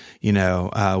 but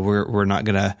we're not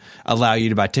going to allow you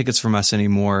to buy tickets from us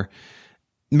anymore,"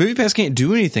 MoviePass can't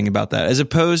do anything about that, as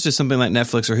opposed to something like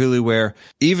Netflix or Hulu, where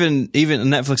even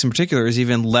Netflix in particular is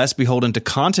even less beholden to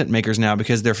content makers now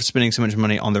because they're spending so much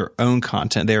money on their own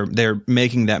content. They're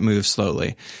making that move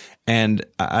slowly. And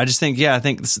I just think, I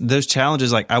think those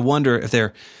challenges, like I wonder if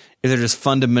they're just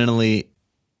fundamentally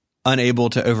unable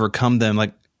to overcome them.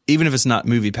 Like even if it's not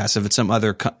MoviePass, if it's some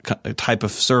other type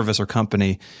of service or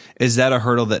company, is that a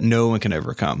hurdle that no one can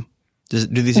overcome? Do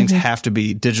these things have to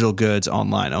be digital goods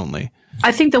online only?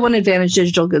 I think the one advantage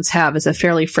digital goods have is a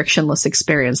fairly frictionless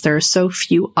experience. There are so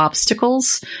few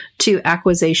obstacles to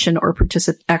acquisition or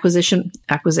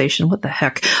acquisition. What the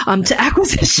heck? To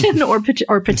acquisition or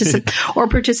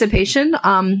participation.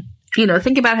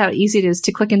 Think about how easy it is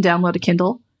to click and download a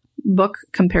Kindle book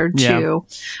compared to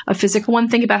a physical one.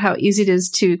 Think about how easy it is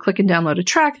to click and download a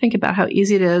track. Think about how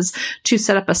easy it is to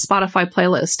set up a Spotify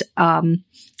playlist.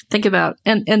 Think about,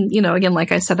 and again,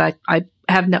 like I said, I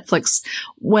have Netflix.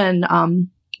 When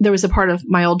there was a part of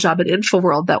my old job at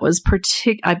InfoWorld that was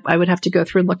I would have to go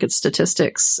through and look at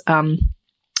statistics and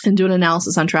do an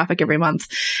analysis on traffic every month.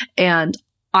 And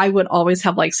I would always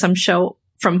have like some show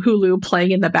from Hulu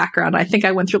playing in the background. I think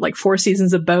I went through like 4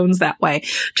 seasons of Bones that way,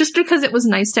 just because it was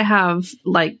nice to have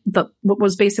like what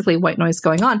was basically white noise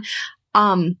going on.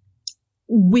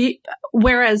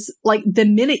 Whereas like the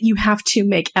minute you have to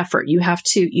make effort, you have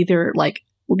to either like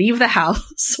leave the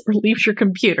house or leave your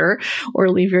computer or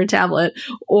leave your tablet,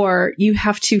 or you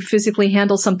have to physically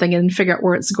handle something and figure out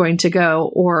where it's going to go,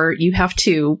 or you have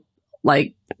to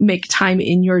like make time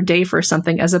in your day for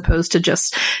something as opposed to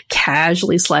just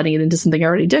casually sliding it into something you're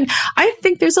already doing. I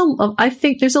think there's a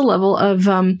level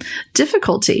of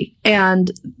difficulty,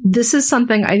 and this is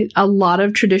something a lot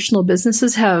of traditional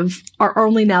businesses are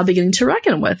only now beginning to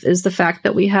reckon with, is the fact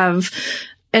that we have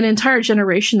an entire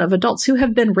generation of adults who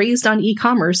have been raised on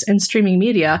e-commerce and streaming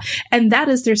media, and that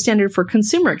is their standard for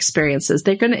consumer experiences.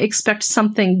 They're going to expect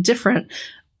something different.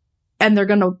 And they're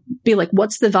going to be like,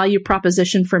 what's the value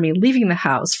proposition for me leaving the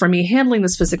house, for me handling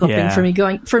this physical thing, for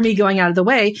me going out of the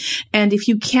way? And if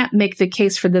you can't make the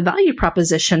case for the value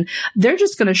proposition, they're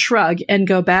just going to shrug and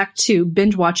go back to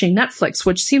binge watching Netflix,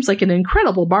 which seems like an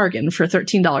incredible bargain for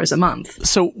 $13 a month.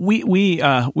 So we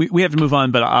have to move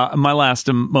on, but my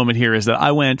last moment here is that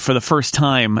I went for the first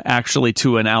time actually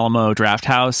to an Alamo Draft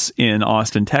House in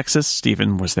Austin, Texas.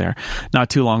 Stephen was there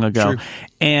not too long ago. True.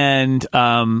 And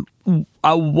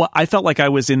I felt like I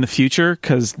was in the future,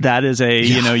 because that is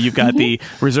you've got the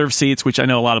reserved seats, which I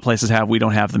know a lot of places have. We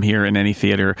don't have them here in any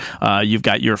theater. You've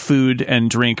got your food and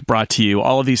drink brought to you,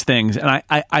 all of these things. And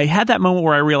I had that moment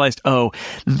where I realized,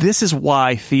 this is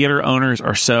why theater owners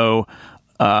are so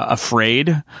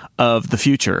afraid of the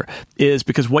future, is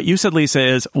because what you said, Lisa,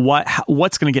 is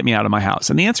what's going to get me out of my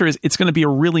house? And the answer is it's going to be a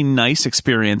really nice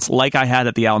experience like I had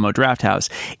at the Alamo Draft House.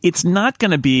 It's not going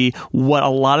to be what a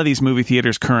lot of these movie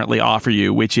theaters currently offer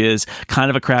you, which is kind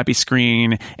of a crappy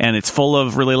screen, and it's full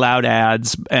of really loud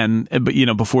ads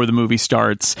before the movie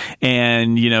starts,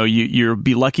 and you'll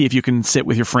be lucky if you can sit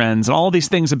with your friends, and all these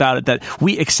things about it that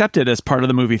we accepted as part of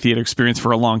the movie theater experience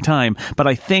for a long time. But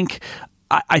I think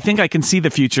I can see the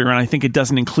future, and I think it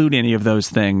doesn't include any of those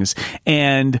things.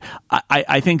 And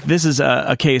I think this is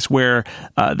a case where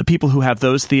the people who have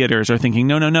those theaters are thinking,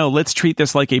 no, let's treat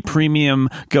this like a premium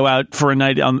go out for a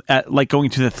night like going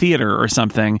to the theater or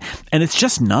something. And it's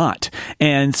just not.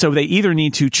 And so they either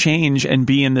need to change and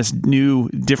be in this new,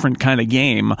 different kind of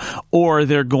game, or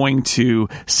they're going to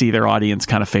see their audience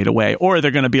kind of fade away, or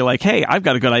they're going to be like, hey, I've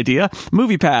got a good idea,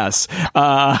 MoviePass.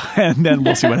 And then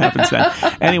we'll see what happens then.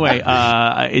 Anyway,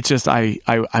 it's just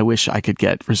I wish I could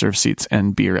get reserved seats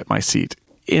and beer at my seat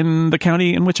in the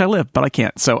county in which I live, but I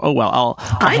can't. So, I'll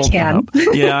I hold can. that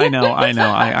up. Yeah, I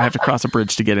know. I have to cross a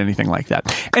bridge to get anything like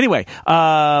that. Anyway,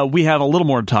 we have a little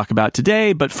more to talk about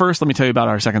today, but first, let me tell you about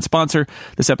our second sponsor.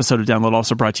 This episode of Download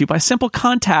also brought to you by Simple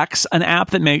Contacts, an app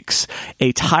that makes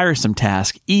a tiresome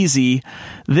task easy.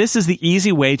 This is the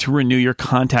easy way to renew your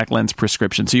contact lens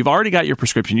prescription. So you've already got your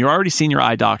prescription. You've already seen your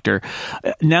eye doctor.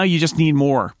 Now you just need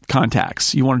more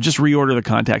contacts. You want to just reorder the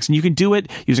contacts, and you can do it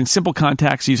using Simple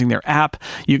Contacts, using their app.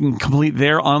 You can complete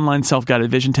their online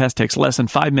self-guided vision test. Takes less than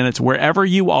 5 minutes. Wherever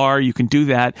you are, you can do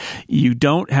that. You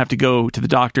don't have to go to the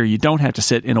doctor. You don't have to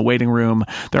sit in a waiting room.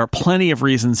 There are plenty of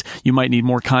reasons you might need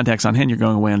more contacts on hand. You're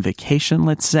going away on vacation,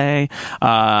 let's say.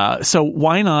 So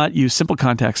why not use Simple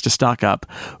Contacts to stock up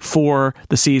for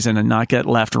the season and not get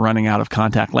left running out of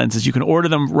contact lenses? You can order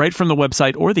them right from the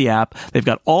website or the app. They've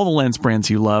got all the lens brands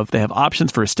you love. They have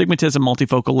options for astigmatism,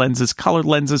 multifocal lenses, colored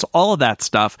lenses, all of that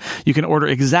stuff. You can order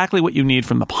exactly what you need made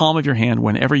from the palm of your hand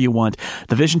whenever you want.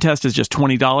 The vision test is just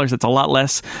 $20. That's a lot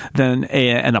less than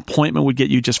an appointment would get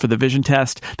you just for the vision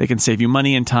test. They can save you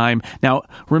money and time. Now,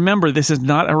 remember, this is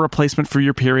not a replacement for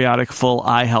your periodic full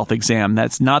eye health exam.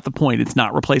 That's not the point. It's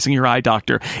not replacing your eye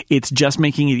doctor. It's just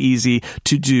making it easy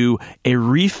to do a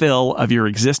refill of your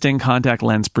existing contact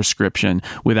lens prescription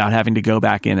without having to go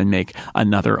back in and make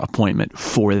another appointment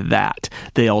for that.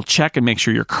 They'll check and make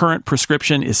sure your current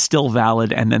prescription is still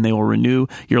valid, and then they will renew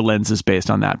your lenses based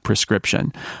on that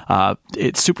prescription.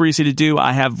 It's super easy to do.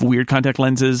 I have weird contact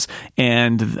lenses,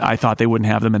 and I thought they wouldn't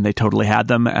have them, and they totally had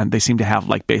them, and they seem to have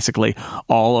like basically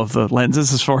all of the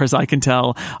lenses as far as I can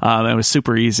tell. It was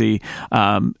super easy.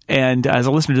 And as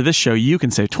a listener to this show, you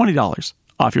can save $20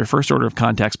 off your first order of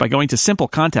contacts by going to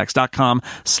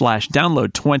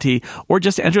simplecontacts.com/download20, or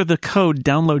just enter the code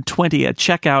download20 at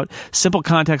checkout,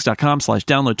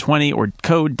 simplecontacts.com/download20, or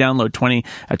code download20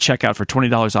 at checkout for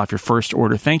 $20 off your first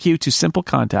order. Thank you to Simple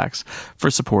Contacts for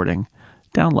supporting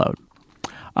Download.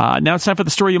 Now it's time for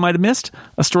the story you might have missed,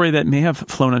 a story that may have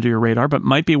flown under your radar, but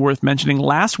might be worth mentioning.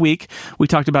 Last week, we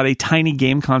talked about a tiny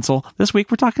game console. This week,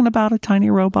 we're talking about a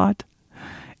tiny robot.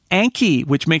 Anki,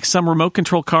 which makes some remote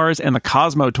control cars, and the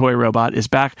Cosmo toy robot, is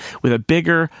back with a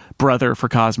bigger brother for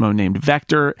Cosmo named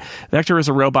Vector. Vector is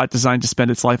a robot designed to spend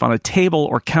its life on a table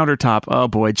or countertop. Oh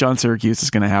boy, John Syracuse is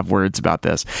going to have words about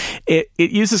this. It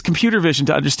uses computer vision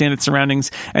to understand its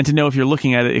surroundings and to know if you're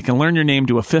looking at it. It can learn your name,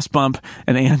 do a fist bump,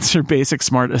 and answer basic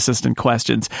smart assistant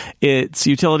questions. Its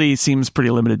utility seems pretty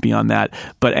limited beyond that,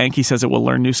 but Anki says it will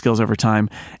learn new skills over time.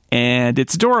 And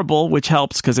it's adorable, which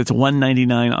helps because it's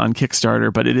 $199 on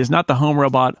Kickstarter, but it is not the home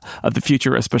robot of the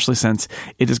future, especially since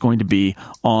it is going to be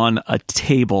on a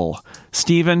table.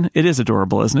 Steven, it is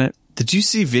adorable, isn't it? Did you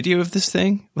see video of this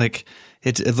thing? Like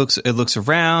it looks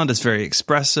around. It's very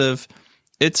expressive.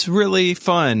 It's really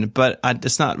fun, but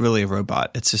it's not really a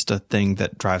robot. It's just a thing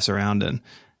that drives around and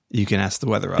you can ask the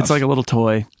weather of. It's like a little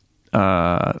toy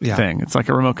thing. It's like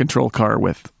a remote control car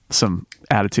with some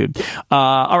attitude.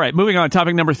 All right, moving on.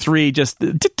 Topic number 3.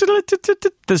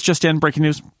 This just in, breaking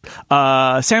news.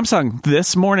 Samsung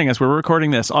this morning, as we're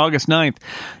recording this, August 9th,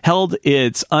 held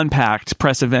its Unpacked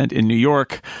press event in New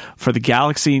York for the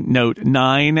Galaxy Note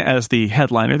 9 as the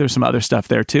headliner. There's some other stuff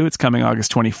there too. It's coming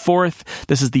August 24th.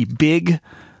 This is the big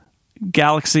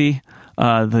Galaxy,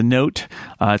 the Note.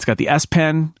 It's got the S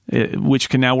Pen, which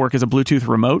can now work as a Bluetooth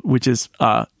remote, which is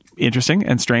interesting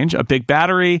and strange. A big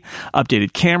battery,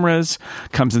 updated cameras,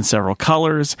 comes in several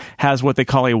colors, has what they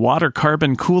call a water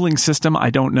carbon cooling system. I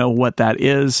don't know what that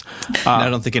is. I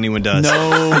don't think anyone does.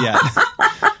 No. Yeah.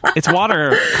 It's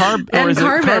water, or is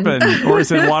it carbon? Or is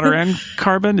it water and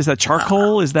carbon? Is that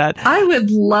charcoal? Is that... I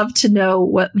would love to know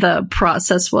what the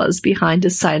process was behind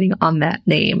deciding on that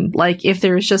name. Like, if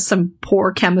there was just some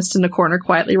poor chemist in the corner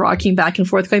quietly rocking back and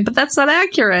forth going, but that's not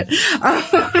accurate.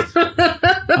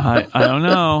 I don't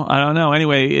know.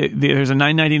 Anyway, there's a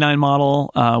 $999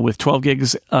 model with 12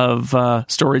 gigs of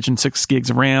storage and 6 gigs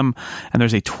of RAM, and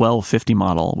there's a $1,250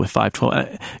 model with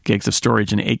 512 gigs of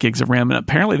storage and 8 gigs of RAM. And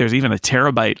apparently there's even a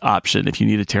terabyte option. If you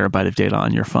need a terabyte of data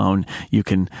on your phone, you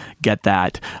can get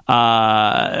that.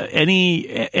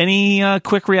 Any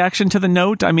quick reaction to the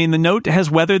Note? I mean, the Note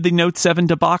has weathered the Note 7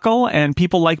 debacle, and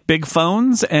people like big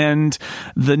phones, and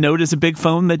the Note is a big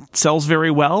phone that sells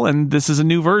very well, and this is a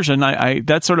new version.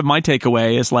 That's sort of my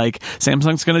takeaway, is like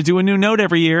Samsung's going to do a new Note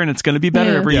every year, and it's going to be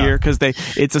better every year because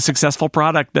it's a successful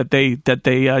product that they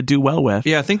do well with.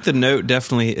 Yeah, I think the Note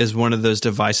definitely is one of those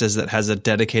devices that has a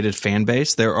dedicated fan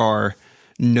base. There are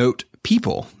Note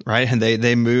people, right? And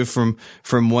they move from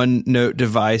one Note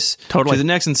device to the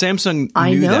next. And Samsung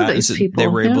knew that they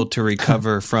were able to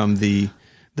recover from the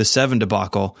 7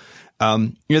 debacle.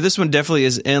 This one definitely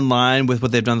is in line with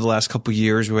what they've done the last couple of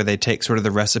years, where they take sort of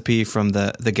the recipe from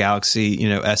the Galaxy,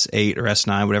 S8 or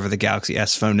S9, whatever the Galaxy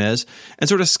S phone is, and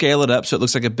sort of scale it up so it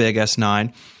looks like a big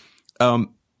S9.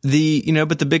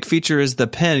 But the big feature is the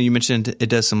pen. You mentioned it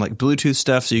does some like Bluetooth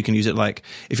stuff, so you can use it like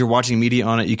if you're watching media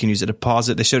on it, you can use it to pause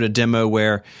it. They showed a demo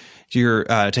where you're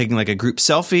taking like a group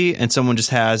selfie and someone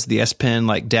just has the S Pen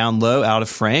like down low out of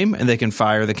frame, and they can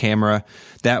fire the camera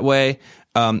that way.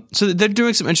 So they're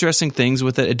doing some interesting things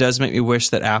with it. It does make me wish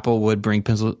that Apple would bring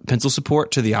pencil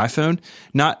support to the iPhone.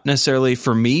 Not necessarily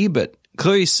for me, but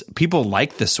clearly people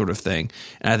like this sort of thing.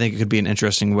 And I think it could be an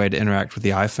interesting way to interact with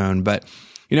the iPhone. But,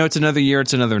 it's another year,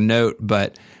 it's another Note.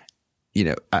 But,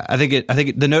 I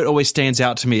think the Note always stands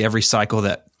out to me every cycle,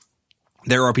 that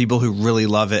there are people who really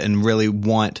love it and really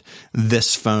want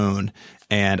this phone.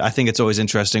 And I think it's always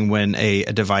interesting when a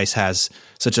device has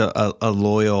such a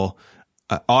loyal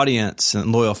audience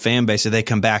and loyal fan base that they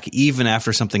come back even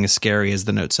after something as scary as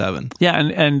the Note 7. Yeah,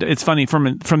 and it's funny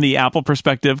from the Apple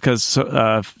perspective, because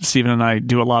Stephen and I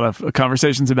do a lot of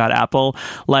conversations about Apple.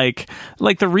 Like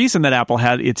the reason that Apple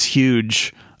had its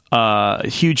huge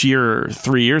year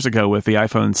 3 years ago with the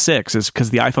iPhone 6 is because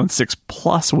the iPhone 6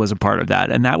 Plus was a part of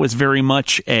that. And that was very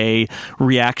much a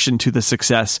reaction to the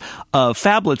success of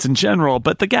phablets in general,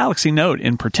 but the Galaxy Note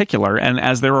in particular. And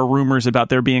as there are rumors about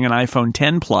there being an iPhone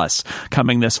 10 Plus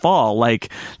coming this fall, like,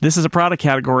 this is a product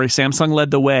category. Samsung led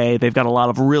the way. They've got a lot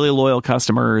of really loyal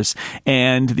customers,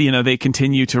 and, you know, they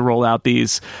continue to roll out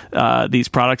these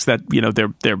products that, you know,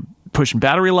 they're pushing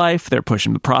battery life, they're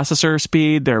pushing the processor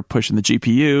speed, they're pushing the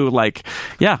GPU. Like,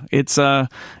 yeah, it's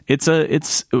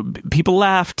people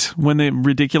laughed when the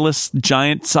ridiculous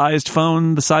giant sized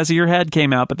phone the size of your head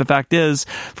came out, but the fact is,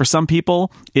 for some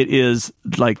people, it is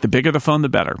like the bigger the phone, the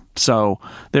better. So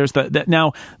there's that.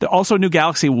 Now, also new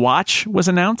Galaxy Watch was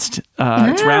announced.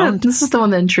 It's round. This is the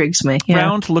one that intrigues me. Yeah.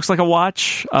 Round, looks like a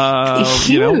watch.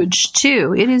 Huge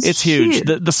too. It's huge.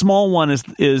 The small one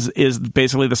is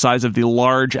basically the size of the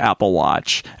large Apple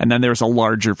Watch, and then there's a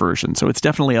larger version. So it's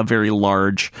definitely a very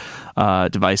large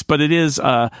device, but it is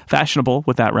fashionable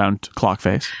with that round clock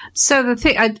face. So the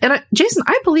thing, Jason,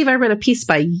 I believe I read a piece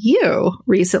by you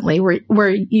recently where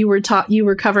you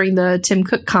were covering the Tim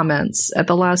Cook comments at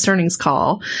the last earnings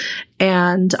call,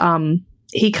 and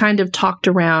he kind of talked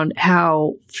around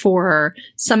how for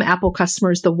some Apple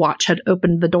customers, the watch had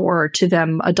opened the door to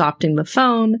them adopting the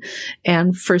phone.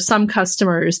 And for some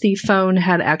customers, the phone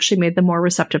had actually made them more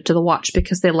receptive to the watch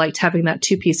because they liked having that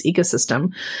two-piece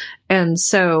ecosystem. And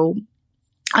so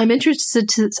I'm interested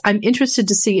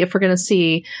to see if we're going to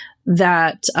see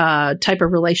that type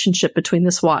of relationship between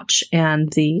this watch and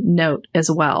the Note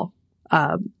as well.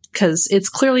 Because it's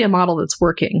clearly a model that's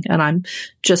working, and I'm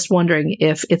just wondering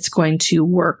if it's going to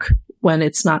work when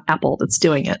it's not Apple that's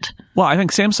doing it. Well, I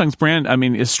think Samsung's brand,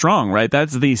 is strong, right?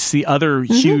 That's the other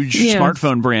huge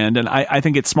smartphone brand, and I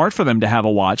think it's smart for them to have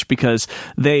a watch, because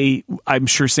I'm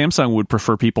sure Samsung would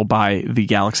prefer people buy the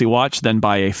Galaxy Watch than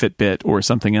buy a Fitbit or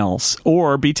something else,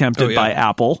 or be tempted by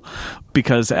Apple,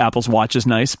 because Apple's watch is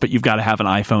nice, but you've got to have an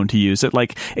iPhone to use it.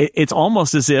 Like, it's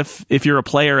almost as if you're a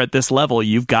player at this level,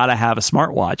 you've got to have a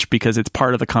smartwatch, because it's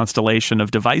part of the constellation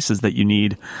of devices that you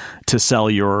need to sell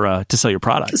your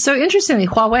product. So interestingly,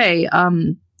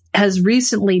 Huawei has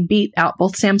recently beat out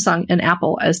both Samsung and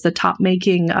Apple as the top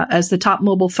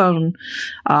mobile phone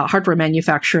hardware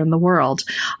manufacturer in the world.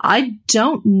 I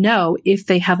don't know if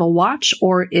they have a watch,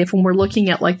 or if, when we're looking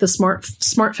at like the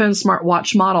smartphone,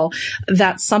 smartwatch model,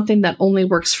 that's something that only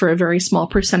works for a very small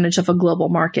percentage of a global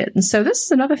market. And so this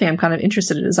is another thing I'm kind of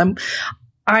interested in.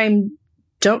 I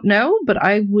don't know, but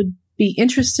I would be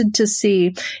interested to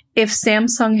see if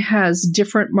Samsung has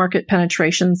different market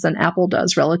penetrations than Apple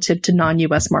does relative to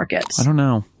non-US markets. I don't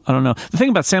know. The thing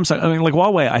about Samsung, like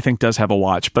Huawei, I think does have a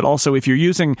watch, but also if you're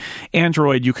using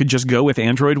Android, you could just go with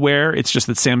Android Wear. It's just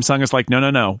that Samsung is like,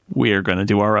 no, we're going to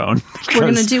do our own.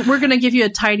 We're going to give you a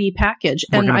tidy package,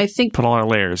 and I think put all our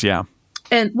layers, yeah.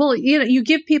 And well, you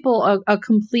give people a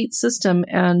complete system,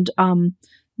 and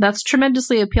that's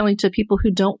tremendously appealing to people who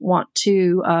don't want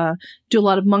to do a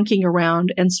lot of monkeying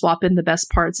around and swap in the best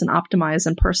parts and optimize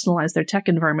and personalize their tech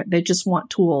environment. They just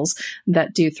want tools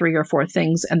that do 3 or 4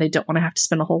 things, and they don't want to have to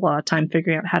spend a whole lot of time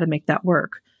figuring out how to make that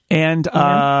work. And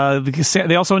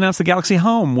they also announced the Galaxy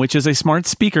Home, which is a smart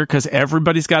speaker, because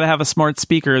everybody's got to have a smart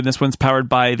speaker. And this one's powered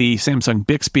by the Samsung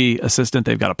Bixby Assistant.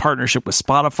 They've got a partnership with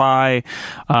Spotify.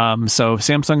 So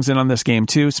Samsung's in on this game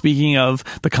too. Speaking of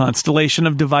the constellation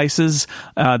of devices,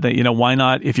 why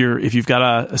not, if you've got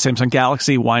a Samsung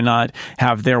Galaxy, why not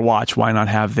have their watch? Why not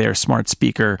have their smart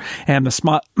speaker? And the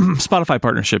Spotify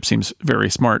partnership seems very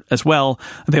smart as well.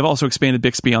 They've also expanded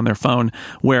Bixby on their phone,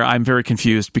 where I'm very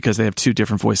confused because they have 2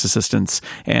 different voice assistants,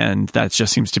 and that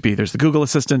just seems to be, there's the Google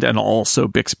Assistant and also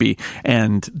Bixby,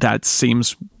 and that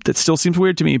still seems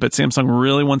weird to me, but Samsung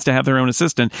really wants to have their own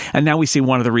assistant, and now we see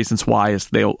one of the reasons why is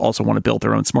they also want to build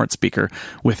their own smart speaker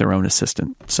with their own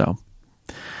assistant. So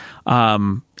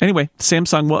anyway,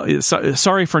 Samsung, well,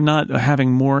 sorry for not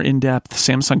having more in-depth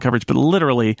Samsung coverage, but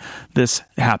literally this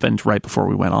happened right before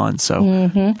we went on. So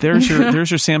there's your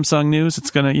Samsung news. It's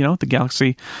going to, the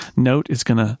Galaxy Note is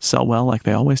going to sell well like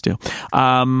they always do.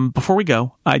 Before we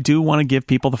go, I do want to give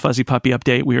people the Fuzzy Puppy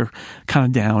update. We were kind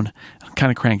of down,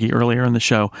 kind of cranky earlier in the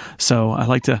show. So I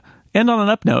like to end on an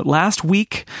up note. Last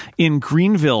week in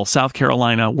Greenville, South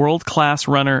Carolina, world-class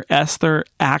runner Esther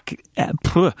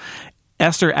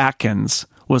Atkins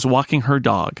was walking her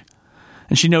dog,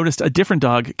 and she noticed a different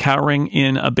dog cowering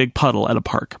in a big puddle at a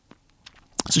park.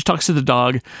 So she talks to the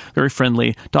dog, very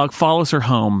friendly. Dog follows her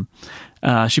home.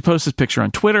 She posts this picture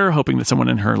on Twitter, hoping that someone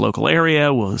in her local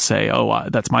area will say, oh,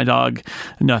 that's my dog.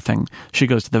 Nothing. She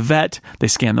goes to the vet. They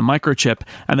scan the microchip,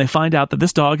 and they find out that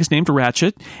this dog is named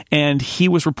Ratchet, and he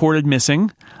was reported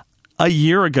missing a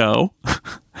year ago,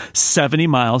 70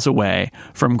 miles away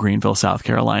from Greenville, South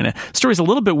Carolina. The story's a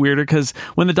little bit weirder because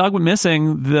when the dog went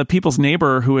missing, the people's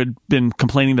neighbor who had been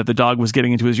complaining that the dog was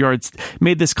getting into his yard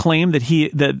made this claim that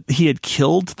he had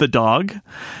killed the dog,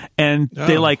 and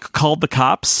they called the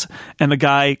cops, and the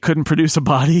guy couldn't produce a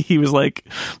body. He was like,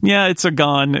 yeah, it's a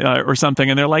gone or something.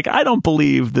 And they're like, I don't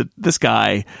believe that this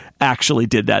guy actually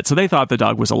did that. So they thought the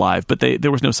dog was alive, but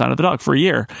there was no sign of the dog for a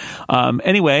year.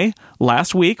 Anyway,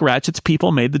 last week, Ratchet's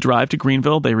people made the drive to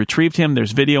Greenville. They retrieved him.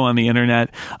 There's video on the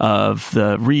internet of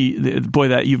boy,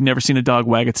 that you've never seen a dog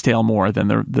wag its tail more than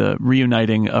the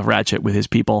reuniting of Ratchet with his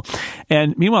people.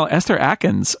 And meanwhile, Esther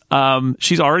Atkins,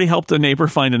 she's already helped a neighbor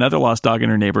find another lost dog in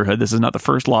her neighborhood. This is not the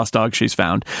first lost dog she's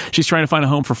found. She's trying to find a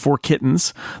home for 4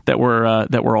 kittens that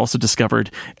were also discovered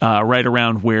right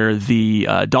around where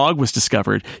the dog was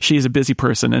discovered. She is a busy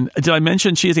person. And did I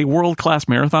mention she is a world-class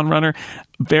marathon runner?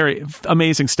 Very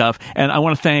amazing stuff. And I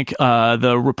want to thank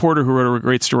the reporter who wrote a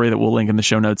great story that we'll link in the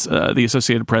show notes. The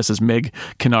Associated Press's Meg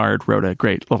Kennard wrote a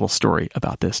great little story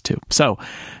about this too. So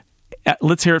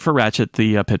let's hear it for Ratchet,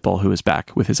 the pit bull who is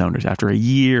back with his owners after a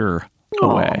year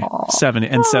away, 70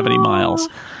 miles.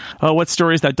 Oh, what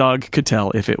stories that dog could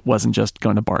tell if it wasn't just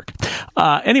going to bark.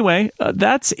 Anyway,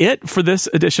 that's it for this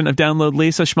edition of Download.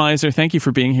 Lisa Schmeiser, thank you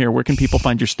for being here. Where can people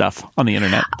find your stuff on the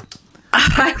internet?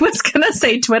 I was going to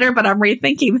say Twitter, but I'm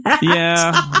rethinking that.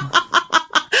 Yeah.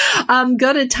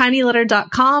 Go to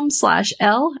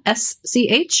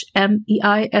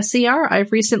tinyletter.com/LSCHMEISER.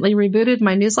 I've recently rebooted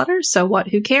my newsletter, So What,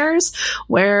 Who Cares,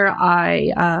 where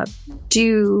I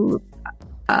do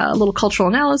a little cultural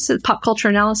analysis, pop culture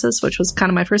analysis, which was kind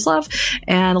of my first love,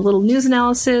 and a little news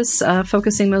analysis,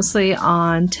 focusing mostly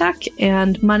on tech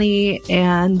and money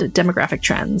and demographic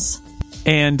trends.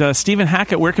 And Stephen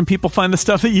Hackett, where can people find the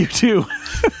stuff that you do?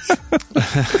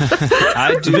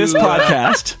 I do this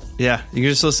podcast. Yeah, you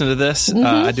can just listen to this. Mm-hmm.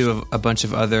 I do a bunch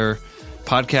of other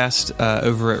podcasts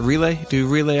over at Relay. Do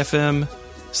Relay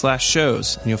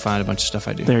FM/shows, and you'll find a bunch of stuff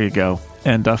I do. There you go.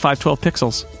 And 512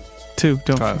 Pixels, too.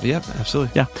 Yep,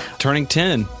 absolutely. Yeah. Turning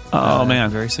 10. Oh, man.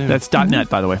 Very soon. That's .net,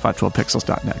 by the way,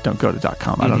 512pixels.net. Don't go to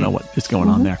 .com. I don't know what is going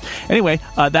on there. Anyway,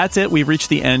 that's it. We've reached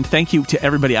the end. Thank you to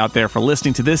everybody out there for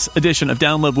listening to this edition of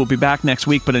Download. We'll be back next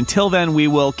week, but until then, we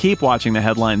will keep watching the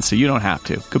headlines so you don't have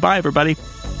to. Goodbye, everybody.